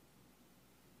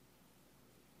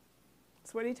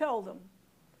 That's what he told them.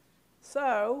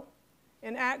 So,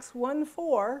 in Acts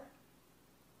 1:4,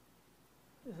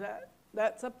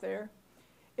 that's up there,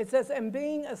 it says, and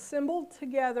being assembled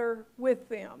together with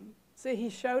them. See,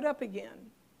 he showed up again.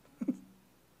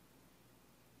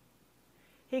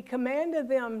 He commanded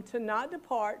them to not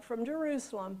depart from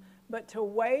Jerusalem, but to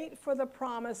wait for the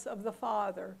promise of the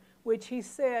Father, which he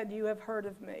said, you have heard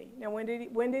of me. Now, when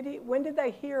did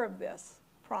they hear of this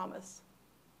promise?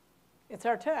 It's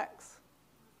our text.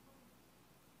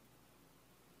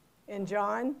 In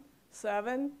John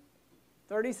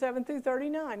 7:37 through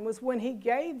 39 was when he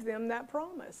gave them that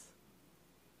promise.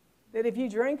 That if you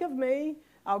drink of me,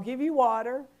 I'll give you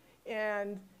water.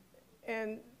 And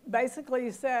basically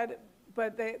he said,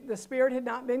 but the Spirit had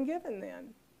not been given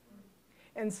then.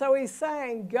 And so he's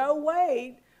saying, go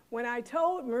wait.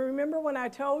 Remember when I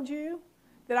told you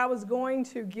that I was going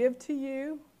to give to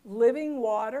you living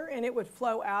water and it would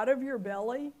flow out of your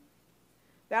belly?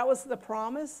 That was the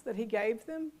promise that he gave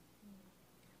them.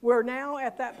 We're now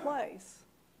at that place.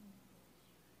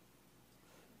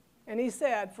 And he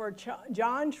said, for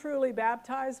John truly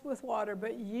baptized with water,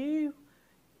 but you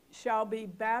shall be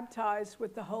baptized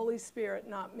with the Holy Spirit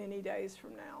not many days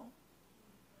from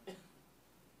now.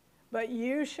 But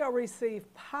you shall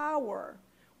receive power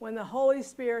when the Holy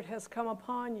Spirit has come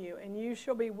upon you, and you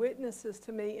shall be witnesses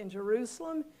to me in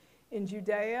Jerusalem, in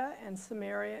Judea and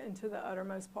Samaria, and to the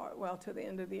uttermost part, well, to the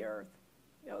end of the earth.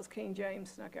 That was King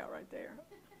James snuck out right there.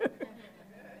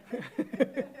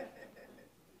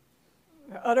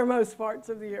 The uttermost parts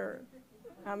of the earth.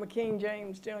 I'm a King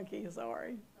James junkie,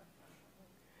 sorry.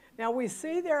 Now we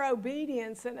see their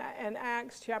obedience in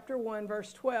Acts chapter 1,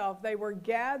 verse 12. They were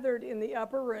gathered in the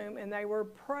upper room and they were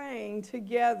praying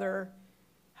together.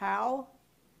 How?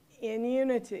 In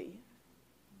unity.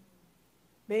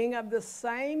 Being of the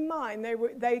same mind.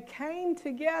 They came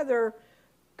together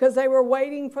because they were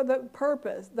waiting for the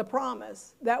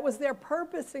promise. That was their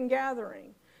purpose in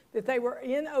gathering. That they were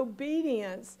in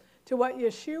obedience to what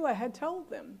Yeshua had told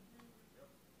them.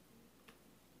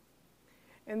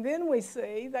 And then we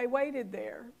see they waited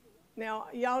there. Now,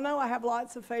 y'all know I have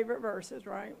lots of favorite verses,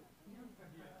 right?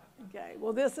 Okay,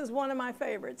 well, this is one of my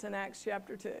favorites in Acts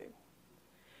chapter 2.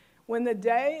 When the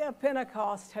day of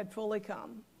Pentecost had fully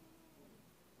come.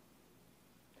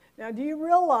 Now, do you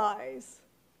realize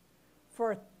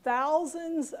for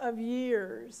thousands of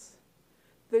years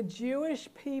the Jewish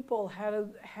people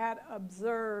had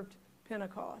observed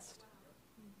Pentecost?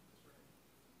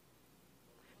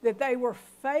 That they were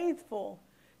faithful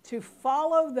to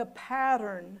follow the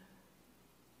pattern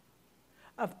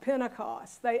of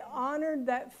Pentecost. They honored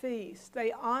that feast.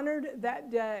 They honored that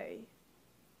day.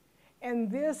 And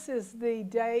this is the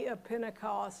day of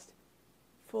Pentecost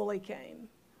fully came.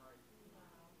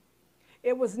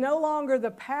 It was no longer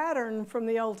the pattern from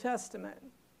the Old Testament.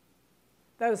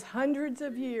 Those hundreds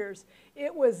of years.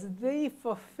 It was the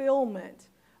fulfillment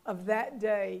of that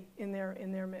day in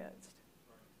their midst.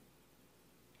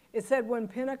 It said when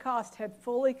Pentecost had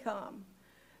fully come,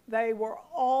 they were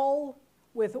all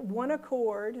with one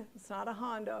accord, it's not a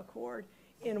Honda Accord,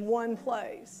 in one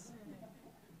place.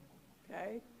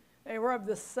 Okay? They were of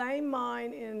the same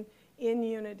mind in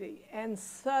unity. And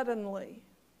suddenly,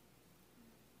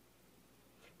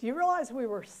 do you realize we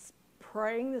were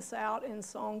praying this out in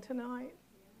song tonight?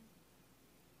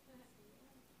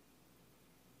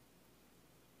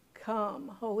 Come,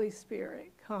 Holy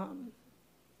Spirit, come.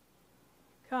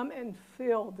 Come and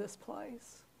fill this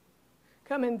place.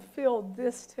 Come and fill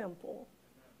this temple.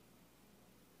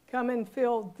 Come and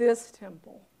fill this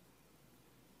temple.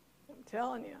 I'm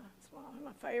telling you, it's one of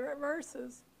my favorite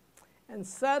verses. And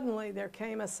suddenly there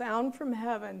came a sound from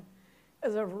heaven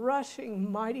as a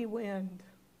rushing mighty wind.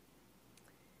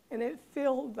 And it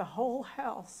filled the whole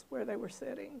house where they were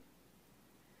sitting.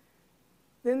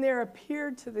 Then there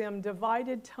appeared to them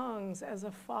divided tongues as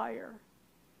of fire,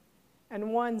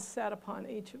 and one sat upon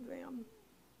each of them.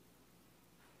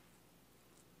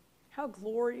 How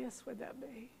glorious would that be? I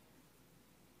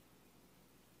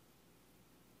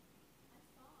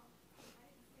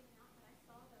didn't see it out, but I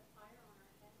saw the fire on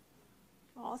our heads.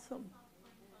 Awesome. I saw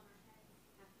flames on our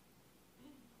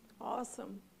heads.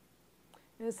 Awesome.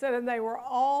 And it said, and they were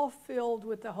all filled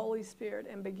with the Holy Spirit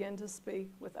and began to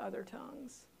speak with other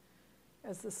tongues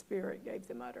as the Spirit gave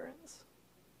them utterance.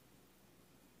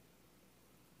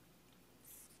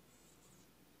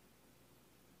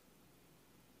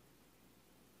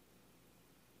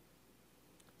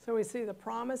 So we see the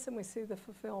promise and we see the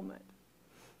fulfillment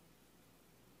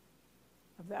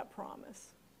of that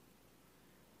promise.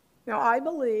 Now, I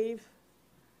believe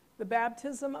the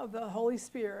baptism of the Holy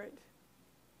Spirit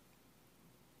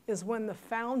is when the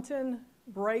fountain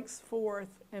breaks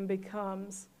forth and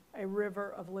becomes a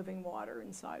river of living water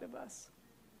inside of us.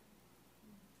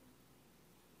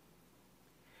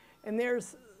 And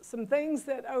there's some things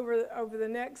that over the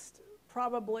next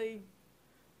probably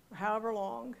however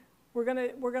long, we're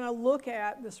gonna look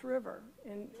at this river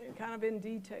in kind of in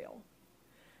detail.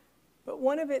 But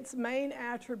one of its main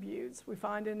attributes we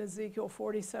find in Ezekiel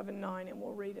 47:9, and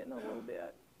we'll read it in a little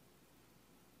bit.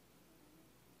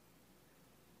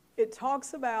 It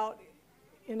talks about,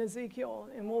 in Ezekiel,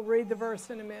 and we'll read the verse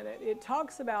in a minute, it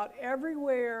talks about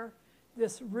everywhere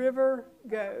this river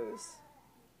goes,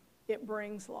 it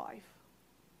brings life.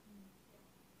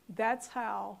 That's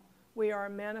how we are a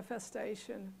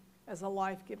manifestation as a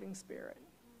life-giving spirit.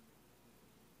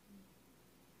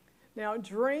 Now,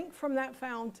 drink from that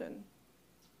fountain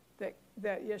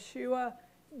that Yeshua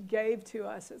gave to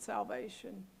us at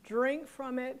salvation. Drink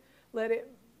from it. Let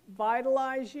it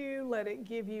vitalize you. Let it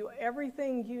give you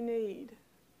everything you need.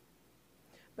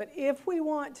 But if we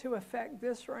want to affect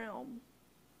this realm,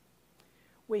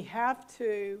 we have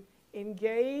to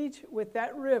engage with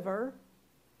that river.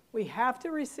 We have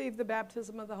to receive the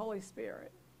baptism of the Holy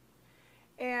Spirit.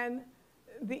 And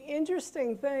the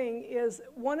interesting thing is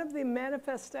one of the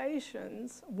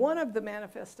manifestations of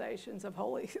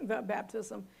the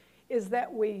baptism is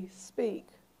that we speak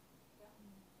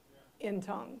in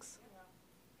tongues.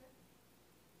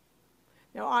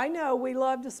 Now, I know we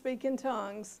love to speak in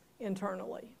tongues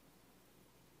internally.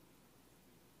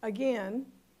 Again,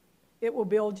 it will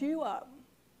build you up.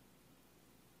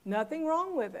 Nothing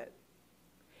wrong with it.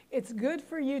 It's good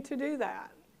for you to do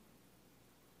that.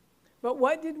 But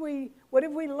what have we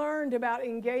learned about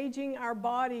engaging our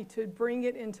body to bring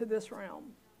it into this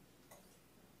realm?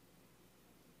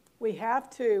 We have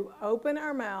to open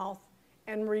our mouth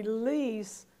and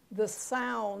release the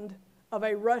sound of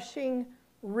a rushing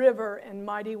river and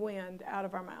mighty wind out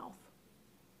of our mouth.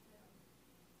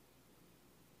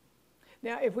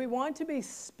 Now, if we want to be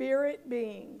spirit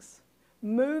beings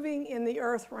moving in the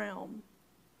earth realm,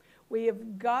 we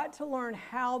have got to learn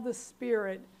how the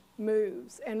Spirit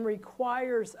moves and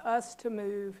requires us to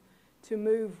move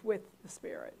with the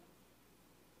Spirit.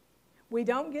 We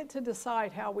don't get to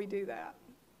decide how we do that.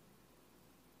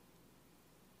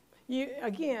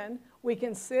 Again, we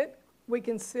can sit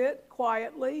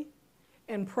quietly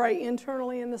and pray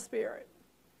internally in the Spirit,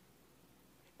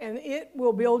 and it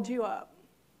will build you up.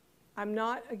 I'm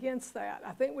not against that.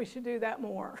 I think we should do that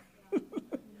more.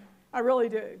 I really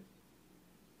do.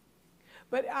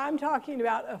 But I'm talking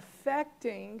about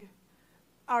affecting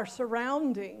our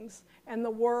surroundings and the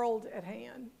world at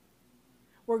hand.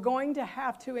 We're going to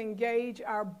have to engage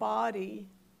our body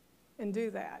and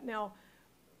do that. Now,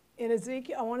 in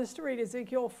Ezekiel, I want us to read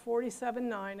Ezekiel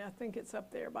 47:9. I think it's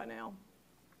up there by now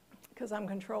because I'm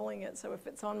controlling it. So if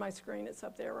it's on my screen, it's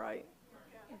up there, right?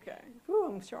 Okay. Whew,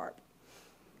 I'm sharp.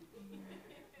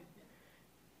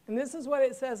 And this is what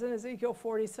it says in Ezekiel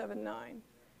 47:9.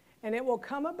 And it will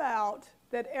come about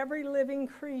that every living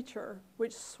creature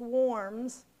which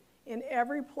swarms in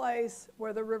every place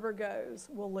where the river goes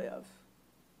will live.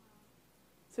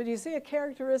 So do you see the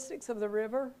characteristics of the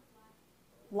river?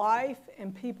 Life,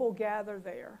 and people gather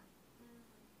there.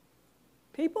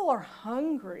 People are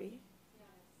hungry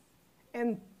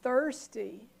and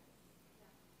thirsty.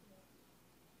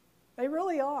 They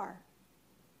really are.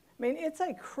 I mean, it's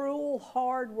a cruel,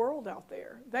 hard world out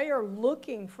there. They are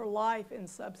looking for life and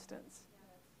substance.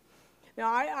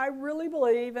 Now, I really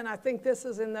believe, and I think this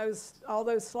is in all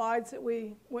those slides that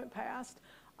we went past,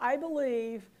 I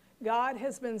believe God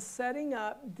has been setting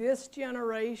up this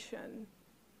generation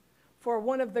for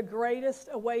one of the greatest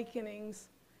awakenings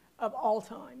of all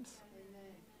times.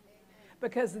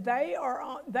 Because they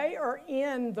are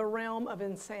in the realm of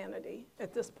insanity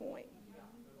at this point.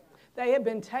 They have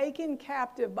been taken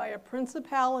captive by a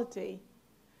principality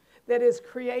that is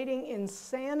creating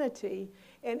insanity.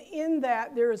 And in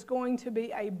that, there is going to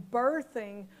be a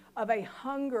birthing of a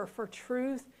hunger for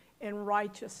truth and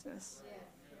righteousness.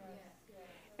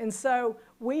 And so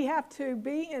we have to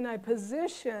be in a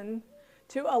position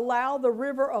to allow the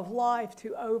river of life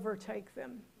to overtake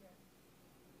them.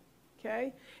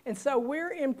 Okay? And so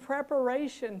we're in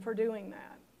preparation for doing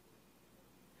that.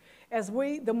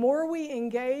 The more we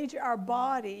engage our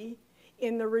body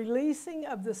in the releasing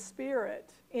of the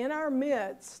Spirit in our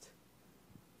midst,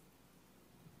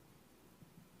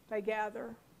 they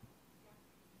gather.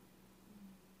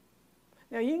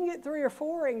 Now, you can get 3 or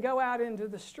 4 and go out into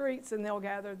the streets and they'll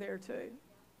gather there too.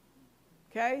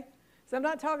 Okay? So I'm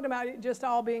not talking about it just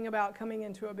all being about coming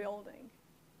into a building.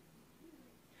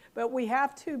 But we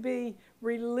have to be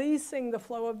releasing the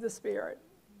flow of the Spirit.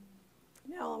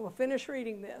 Now, we'll finish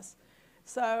reading this.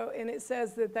 So, and it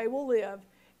says that they will live,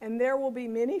 and there will be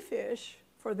many fish,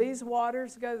 for these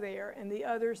waters go there, and the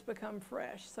others become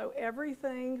fresh. So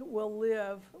everything will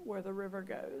live where the river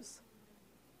goes.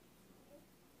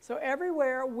 So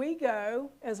everywhere we go,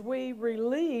 as we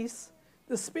release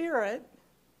the Spirit,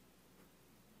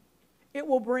 it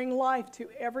will bring life to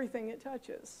everything it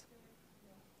touches.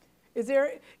 Is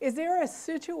there a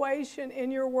situation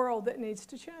in your world that needs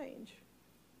to change?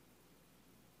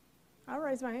 I'll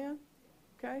raise my hand.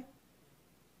 Okay?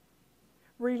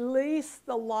 Release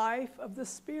the life of the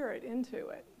Spirit into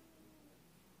it.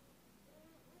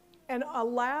 And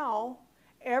allow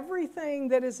everything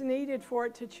that is needed for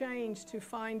it to change to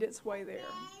find its way there.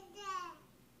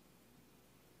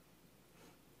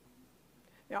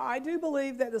 Now, I do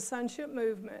believe that the sonship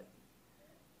movement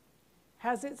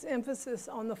has its emphasis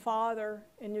on the Father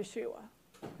in Yeshua,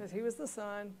 because he was the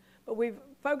Son, but we've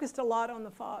focused a lot on the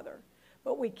Father.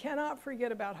 But we cannot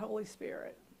forget about Holy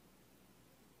Spirit.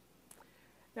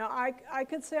 Now, I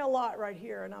could say a lot right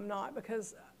here, and I'm not,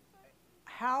 because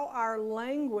how our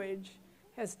language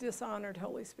has dishonored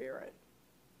Holy Spirit.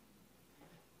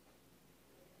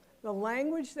 The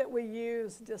language that we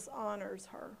use dishonors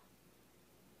her.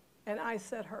 And I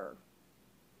said her.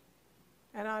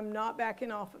 And I'm not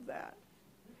backing off of that.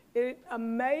 It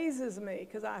amazes me,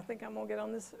 because I think I'm gonna get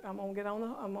on this. I'm gonna get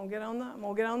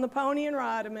on the pony and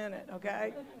ride a minute.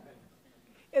 Okay.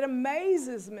 It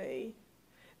amazes me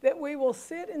that we will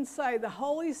sit and say the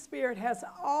Holy Spirit has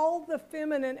all the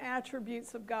feminine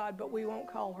attributes of God, but we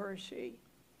won't call her a she.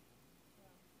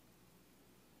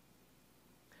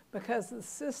 Because the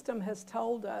system has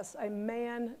told us, a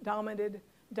man-dominated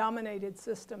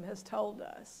system has told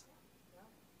us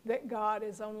that God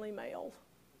is only male.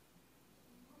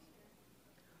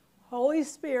 Holy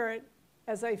Spirit,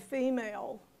 as a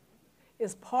female,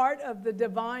 is part of the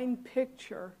divine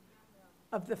picture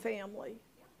of the family.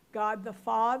 God the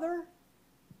Father,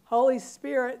 Holy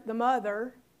Spirit, the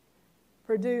Mother,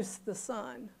 produced the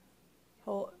Son,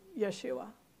 Yeshua.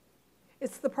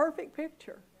 It's the perfect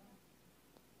picture.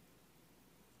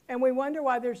 And we wonder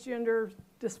why there's gender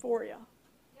dysphoria.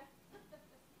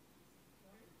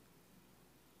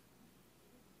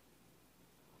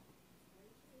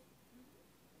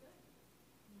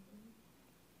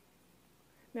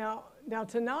 Now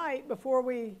tonight, before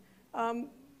we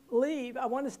leave, I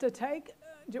want us to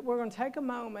we're going to take a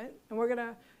moment, and we're going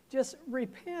to just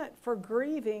repent for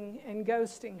grieving and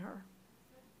ghosting her.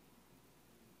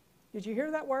 Did you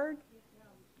hear that word?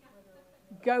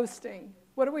 Ghosting.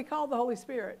 What do we call the Holy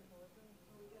Spirit?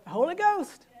 The Holy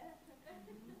Ghost.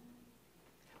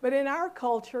 But in our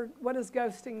culture, what does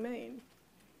ghosting mean?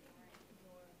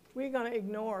 We're going to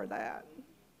ignore that.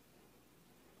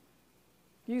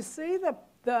 You see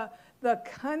the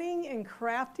cunning and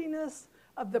craftiness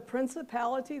of the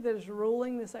principality that is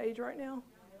ruling this age right now?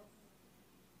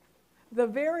 The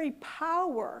very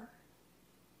power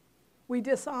we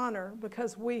dishonor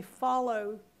because we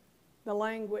follow the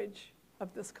language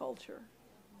of this culture.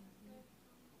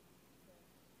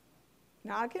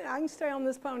 Now, I can stay on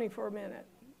this pony for a minute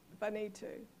if I need to.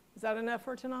 Is that enough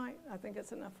for tonight? I think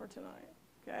it's enough for tonight.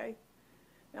 Okay?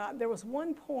 Now, there was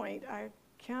one point I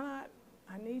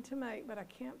need to make, but I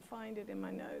can't find it in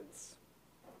my notes.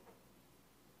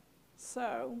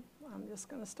 So I'm just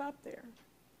going to stop there.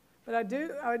 But I do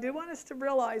want us to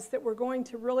realize that we're going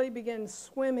to really begin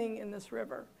swimming in this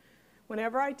river.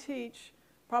 Whenever I teach,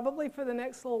 probably for the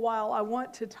next little while, I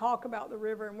want to talk about the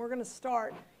river, and we're going to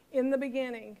start in the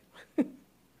beginning.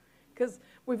 Because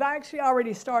we've actually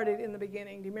already started in the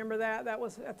beginning. Do you remember that? That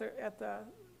was at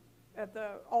the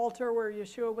altar where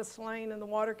Yeshua was slain and the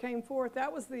water came forth.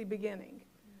 That was the beginning.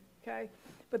 Okay?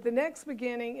 But the next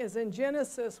beginning is in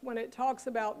Genesis when it talks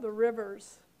about the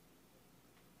rivers.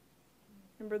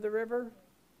 Remember the river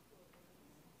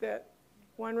that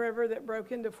one river that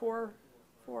broke into four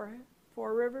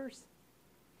rivers.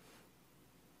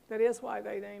 That is why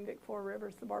they named it Four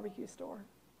Rivers, the barbecue store.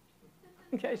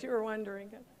 In case you were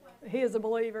wondering. He is a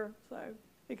believer, so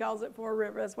he calls it Four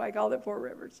Rivers. That's why he called it Four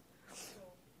Rivers.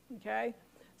 Okay?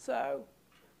 So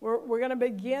we're going to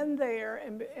begin there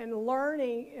and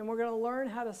learning, and we're going to learn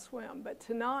how to swim. But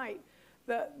tonight,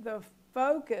 the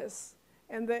focus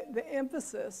and the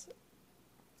emphasis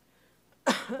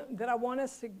that I want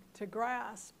us to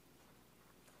grasp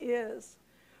is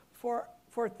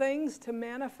for things to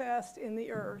manifest in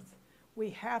the earth,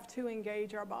 we have to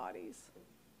engage our bodies.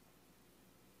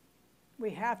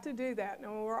 We have to do that.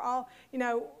 Now, we're all,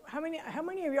 how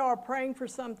many of y'all are praying for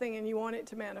something and you want it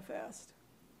to manifest?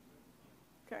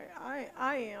 Okay,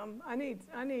 I am. I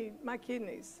need my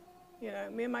kidneys.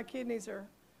 Me and my kidneys are,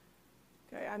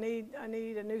 okay, I need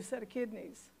a new set of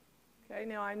kidneys. Okay,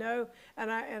 now I know,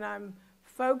 and I'm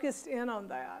focused in on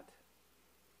that.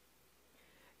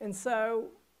 And so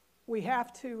we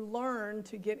have to learn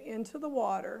to get into the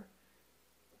water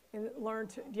and learn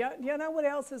to, do you know what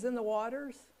else is in the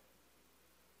waters?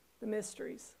 The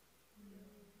mysteries.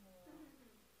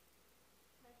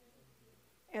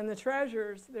 And the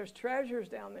treasures, there's treasures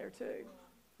down there too.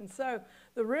 And so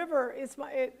the river,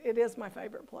 it is my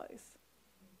favorite place.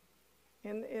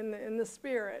 In the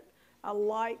spirit, I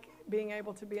like being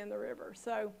able to be in the river.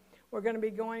 So we're going to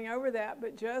be going over that,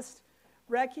 but just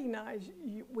recognize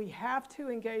we have to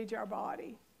engage our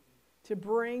body to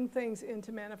bring things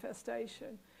into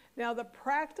manifestation. Now, the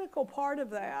practical part of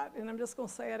that, and I'm just going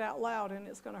to say it out loud, and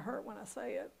it's going to hurt when I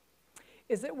say it,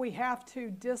 is that we have to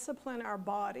discipline our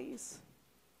bodies,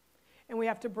 and we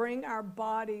have to bring our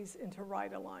bodies into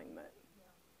right alignment.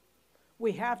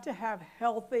 We have to have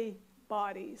healthy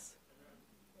bodies.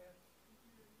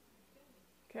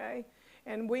 Okay?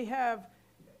 And we have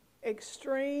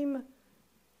extremely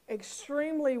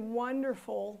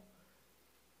wonderful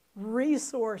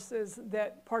resources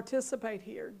that participate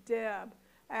here. Deb,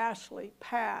 Ashley,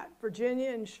 Pat,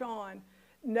 Virginia, and Sean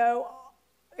know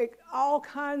all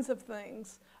kinds of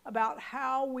things about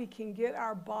how we can get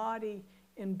our body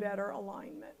in better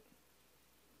alignment.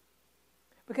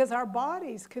 Because our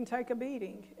bodies can take a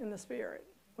beating in the spirit.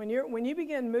 When you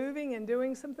begin moving and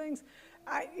doing some things,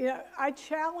 I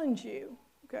challenge you,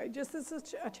 okay, just as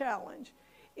a challenge,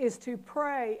 is to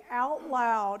pray out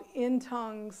loud in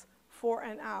tongues for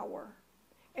an hour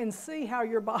and see how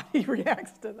your body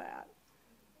reacts to that.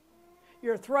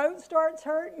 Your throat starts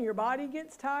hurting, your body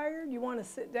gets tired, you want to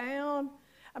sit down.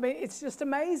 I mean, it's just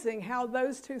amazing how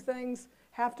those two things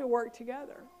have to work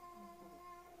together.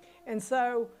 And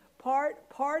so part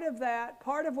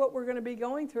of what we're going to be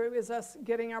going through is us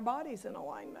getting our bodies in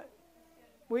alignment.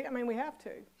 We have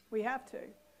to. We have to.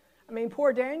 I mean,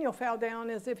 poor Daniel fell down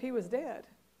as if he was dead.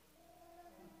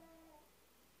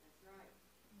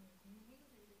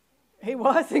 He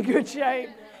was in good shape.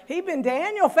 He'd been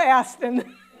Daniel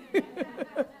fasting.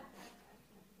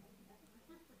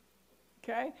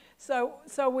 Okay,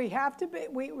 so we have to be.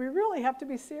 We really have to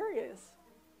be serious.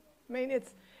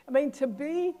 To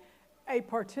be a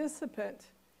participant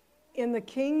in the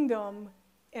kingdom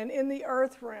and in the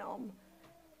earth realm,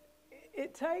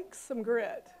 it takes some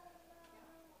grit.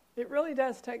 It really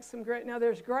does take some grit. Now,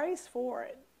 there's grace for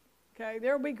it. Okay,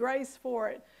 there will be grace for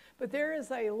it, but there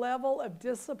is a level of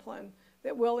discipline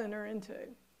that we'll enter into,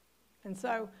 and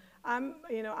so I'm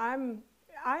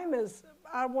as,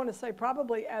 I want to say,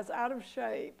 probably as out of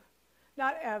shape,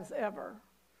 not as ever.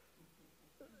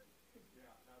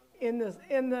 In the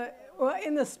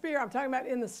spirit, I'm talking about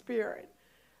in the spirit.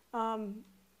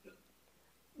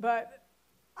 But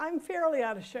I'm fairly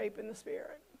out of shape in the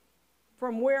spirit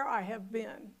from where I have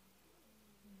been.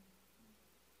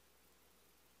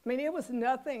 I mean, it was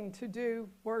nothing to do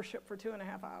worship for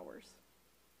 2.5 hours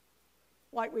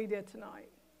like we did tonight.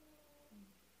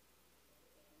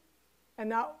 And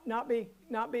not be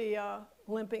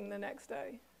limping the next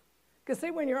day. Because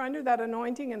see, when you're under that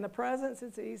anointing and the presence,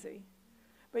 it's easy.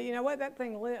 But you know what? That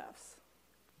thing lifts.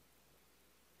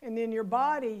 And then your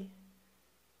body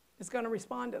is going to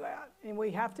respond to that. And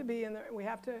we have to be we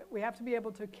have to be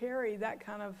able to carry that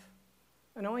kind of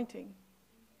anointing.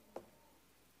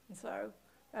 And so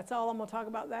that's all I'm going to talk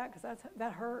about that, because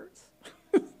that hurts.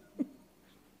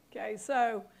 Okay,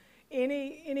 so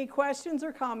any questions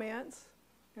or comments?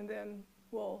 And then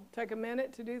we'll take a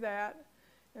minute to do that,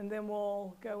 and then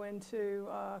we'll go into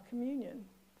communion.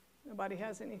 Nobody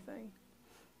has anything?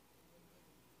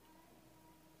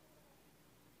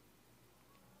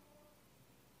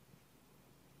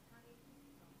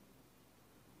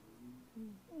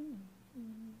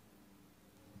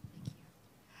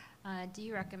 Do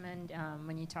you recommend,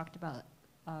 when you talked about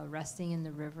resting in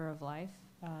the river of life,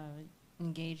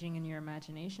 engaging in your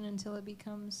imagination until it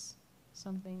becomes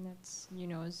something that's,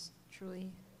 is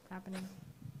truly happening?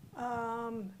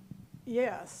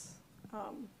 Yes.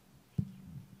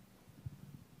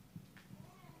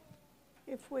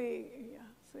 If we,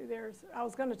 see I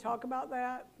was going to talk about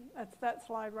that. That's that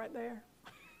slide right there.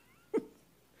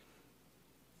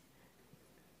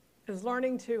 Is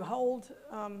learning to hold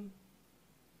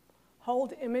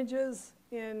images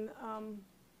in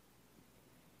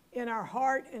our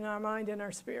heart, in our mind, in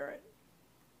our spirit.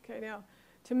 Okay, now,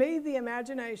 to me, the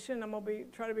imagination, I'm going to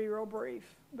try to be real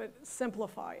brief, but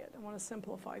simplify it. I want to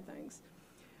simplify things.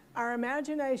 Our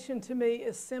imagination, to me,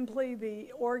 is simply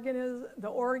the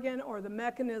organ or the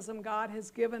mechanism God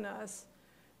has given us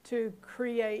to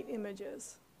create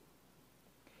images.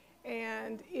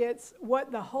 And it's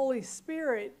what the Holy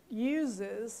Spirit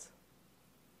uses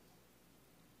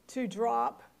to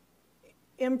drop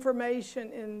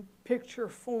information in picture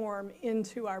form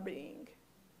into our being.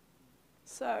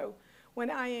 So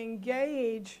when I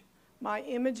engage my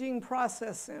imaging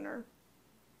process center,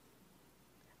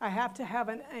 I have to have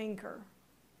an anchor.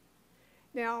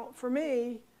 Now, for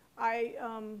me, I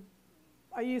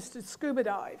used to scuba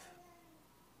dive.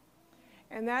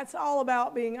 And that's all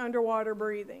about being underwater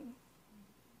breathing.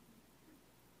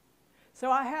 So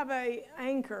I have an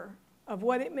anchor of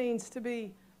what it means to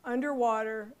be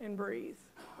underwater and breathe.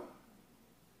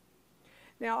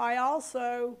 Now, I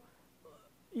also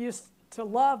used to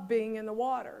love being in the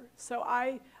water. So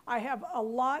I have a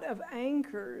lot of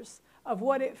anchors of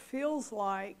what it feels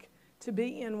like to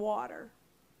be in water.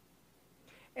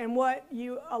 And what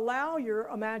you allow your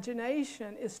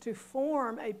imagination is to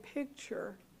form a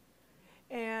picture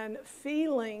and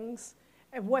feelings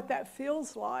of what that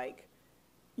feels like.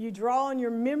 You draw on your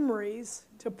memories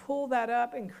to pull that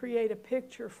up and create a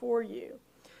picture for you,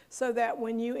 so that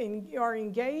when you are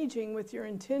engaging with your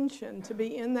intention to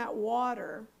be in that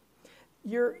water,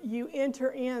 you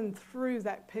enter in through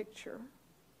that picture.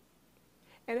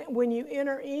 And when you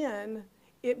enter in,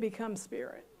 it becomes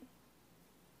spirit.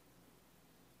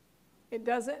 It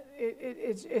doesn't,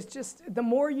 it's just, the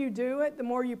more you do it, the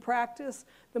more you practice,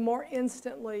 the more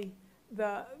instantly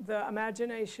the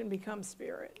imagination becomes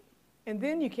spirit. And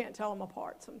then you can't tell them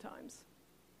apart sometimes.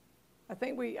 I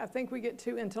think we get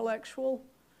too intellectual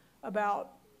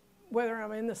about whether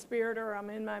I'm in the spirit or I'm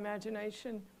in my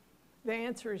imagination. The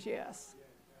answer is yes.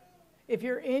 If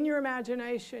you're in your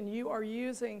imagination, you are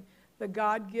using the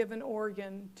God-given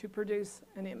organ to produce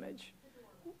an image.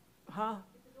 Huh?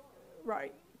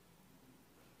 Right.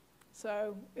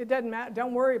 So it doesn't matter.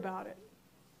 Don't worry about it.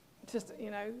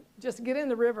 Just get in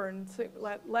the river and see,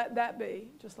 let that be.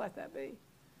 Just let that be.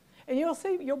 And you'll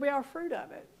see, you'll bear fruit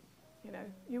of it.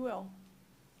 You will.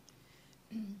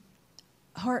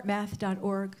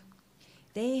 Heartmath.org.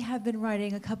 They have been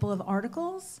writing a couple of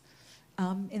articles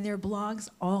in their blogs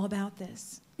all about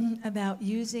this, about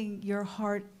using your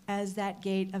heart as that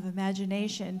gate of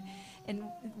imagination. And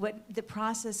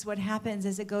what happens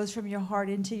is it goes from your heart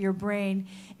into your brain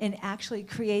and actually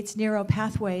creates neural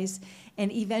pathways,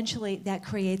 and eventually that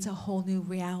creates a whole new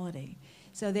reality.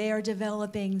 So they are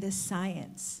developing this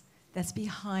science that's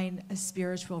behind a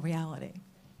spiritual reality.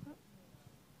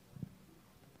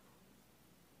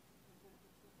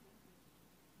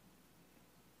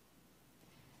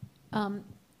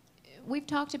 We've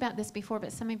talked about this before,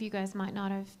 but some of you guys might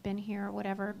not have been here or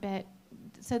whatever, but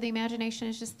so the imagination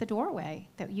is just the doorway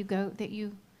that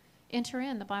you enter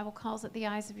in. The Bible calls it the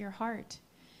eyes of your heart.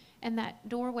 And that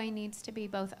doorway needs to be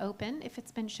both open if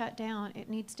it's been shut down. It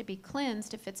needs to be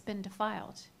cleansed if it's been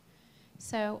defiled.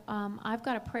 So I've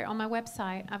got a prayer on my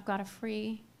website. I've got a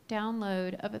free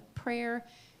download of a prayer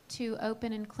to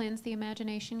open and cleanse the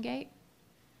imagination gate.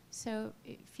 So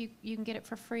if you can get it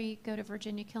for free, go to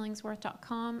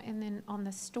virginiakillingsworth.com, and then on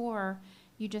the store,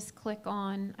 you just click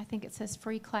on, I think it says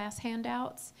free class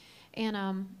handouts,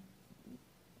 and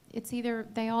it's either,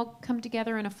 they all come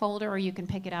together in a folder or you can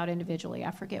pick it out individually.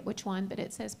 I forget which one, but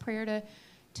it says prayer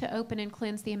to open and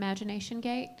cleanse the imagination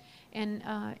gate. And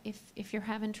if you're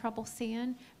having trouble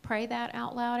seeing, pray that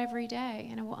out loud every day,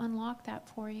 and it will unlock that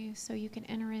for you so you can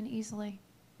enter in easily.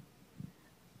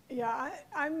 Yeah,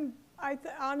 I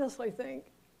honestly think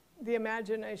the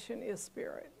imagination is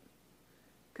spirit.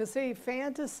 Because, see,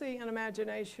 fantasy and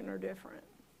imagination are different.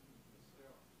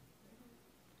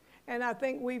 And I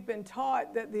think we've been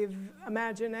taught that the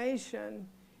imagination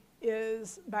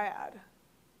is bad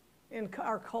in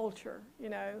our culture,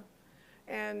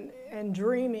 and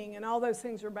dreaming and all those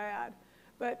things are bad.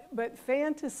 But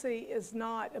fantasy is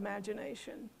not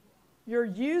imagination. You're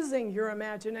using your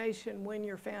imagination when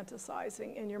you're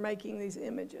fantasizing and you're making these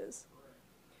images.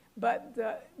 But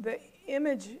the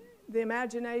image, the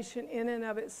imagination in and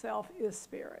of itself is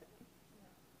spirit.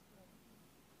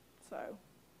 So,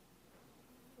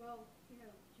 Well,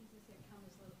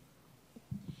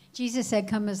 Jesus said,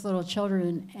 come as little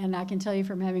children, and I can tell you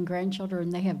from having grandchildren,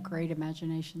 they have great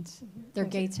imaginations. Their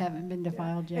gates haven't been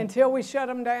defiled yet. until we shut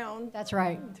them down. That's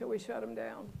right. Until we shut them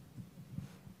down.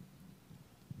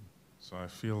 So I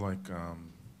feel like,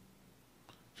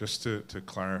 just to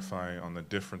clarify on the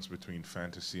difference between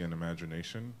fantasy and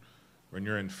imagination, when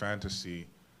you're in fantasy,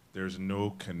 there's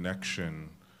no connection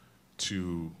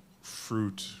to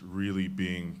fruit really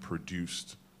being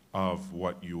produced of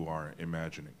what you are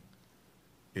imagining.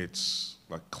 It's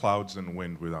like clouds and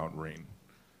wind without rain.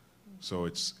 So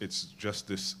it's just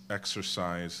this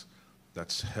exercise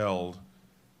that's held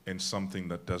in something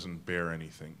that doesn't bear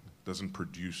anything, doesn't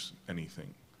produce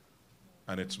anything.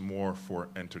 And it's more for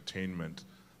entertainment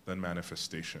than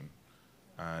manifestation.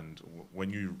 And when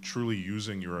you're truly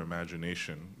using your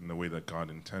imagination in the way that God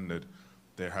intended,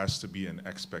 there has to be an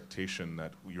expectation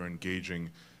that you're engaging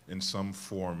in some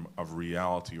form of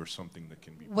reality or something that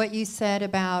can be. What you said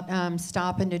about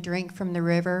stopping to drink from the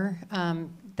river,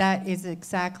 that is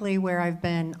exactly where I've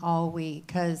been all week,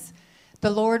 because the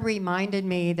Lord reminded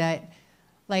me that,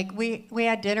 like, we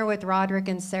had dinner with Roderick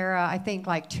and Sarah, I think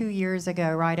like 2 years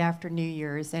ago, right after New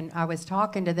Year's, and I was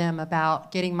talking to them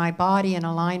about getting my body in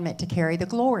alignment to carry the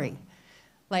glory.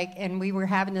 Like, and we were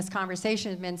having this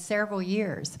conversation, it's been several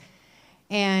years.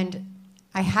 And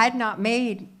I had not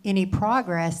made any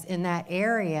progress in that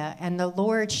area, and the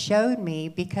Lord showed me,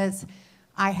 because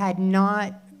I had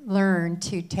not learned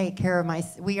to take care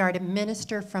of we are to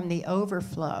minister from the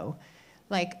overflow.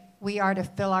 Like, we are to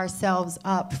fill ourselves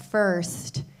up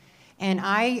first. And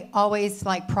I always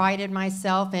like prided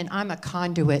myself in, I'm a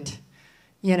conduit,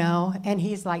 you know? And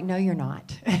he's like, no, you're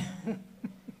not.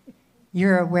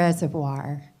 You're a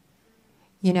reservoir.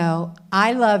 You know,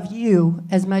 I love you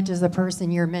as much as the person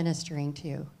you're ministering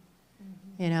to,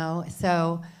 you know?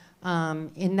 So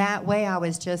in that way, I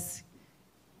was just,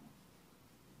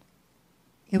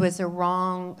 it was a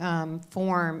wrong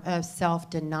form of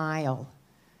self-denial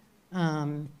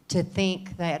to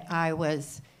think that I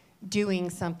was doing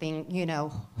something, you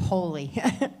know, holy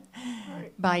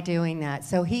by doing that.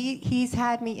 So he's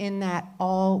had me in that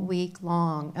all week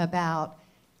long about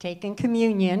taking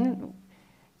communion,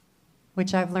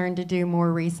 which I've learned to do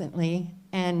more recently,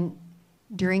 and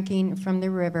drinking from the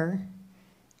river,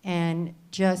 and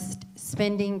just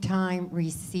spending time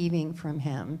receiving from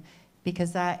him,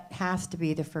 because that has to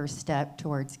be the first step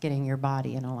towards getting your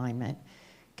body in alignment.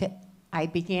 I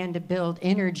began to build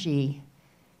energy,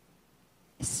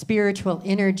 spiritual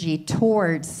energy,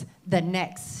 towards the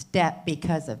next step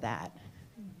because of that.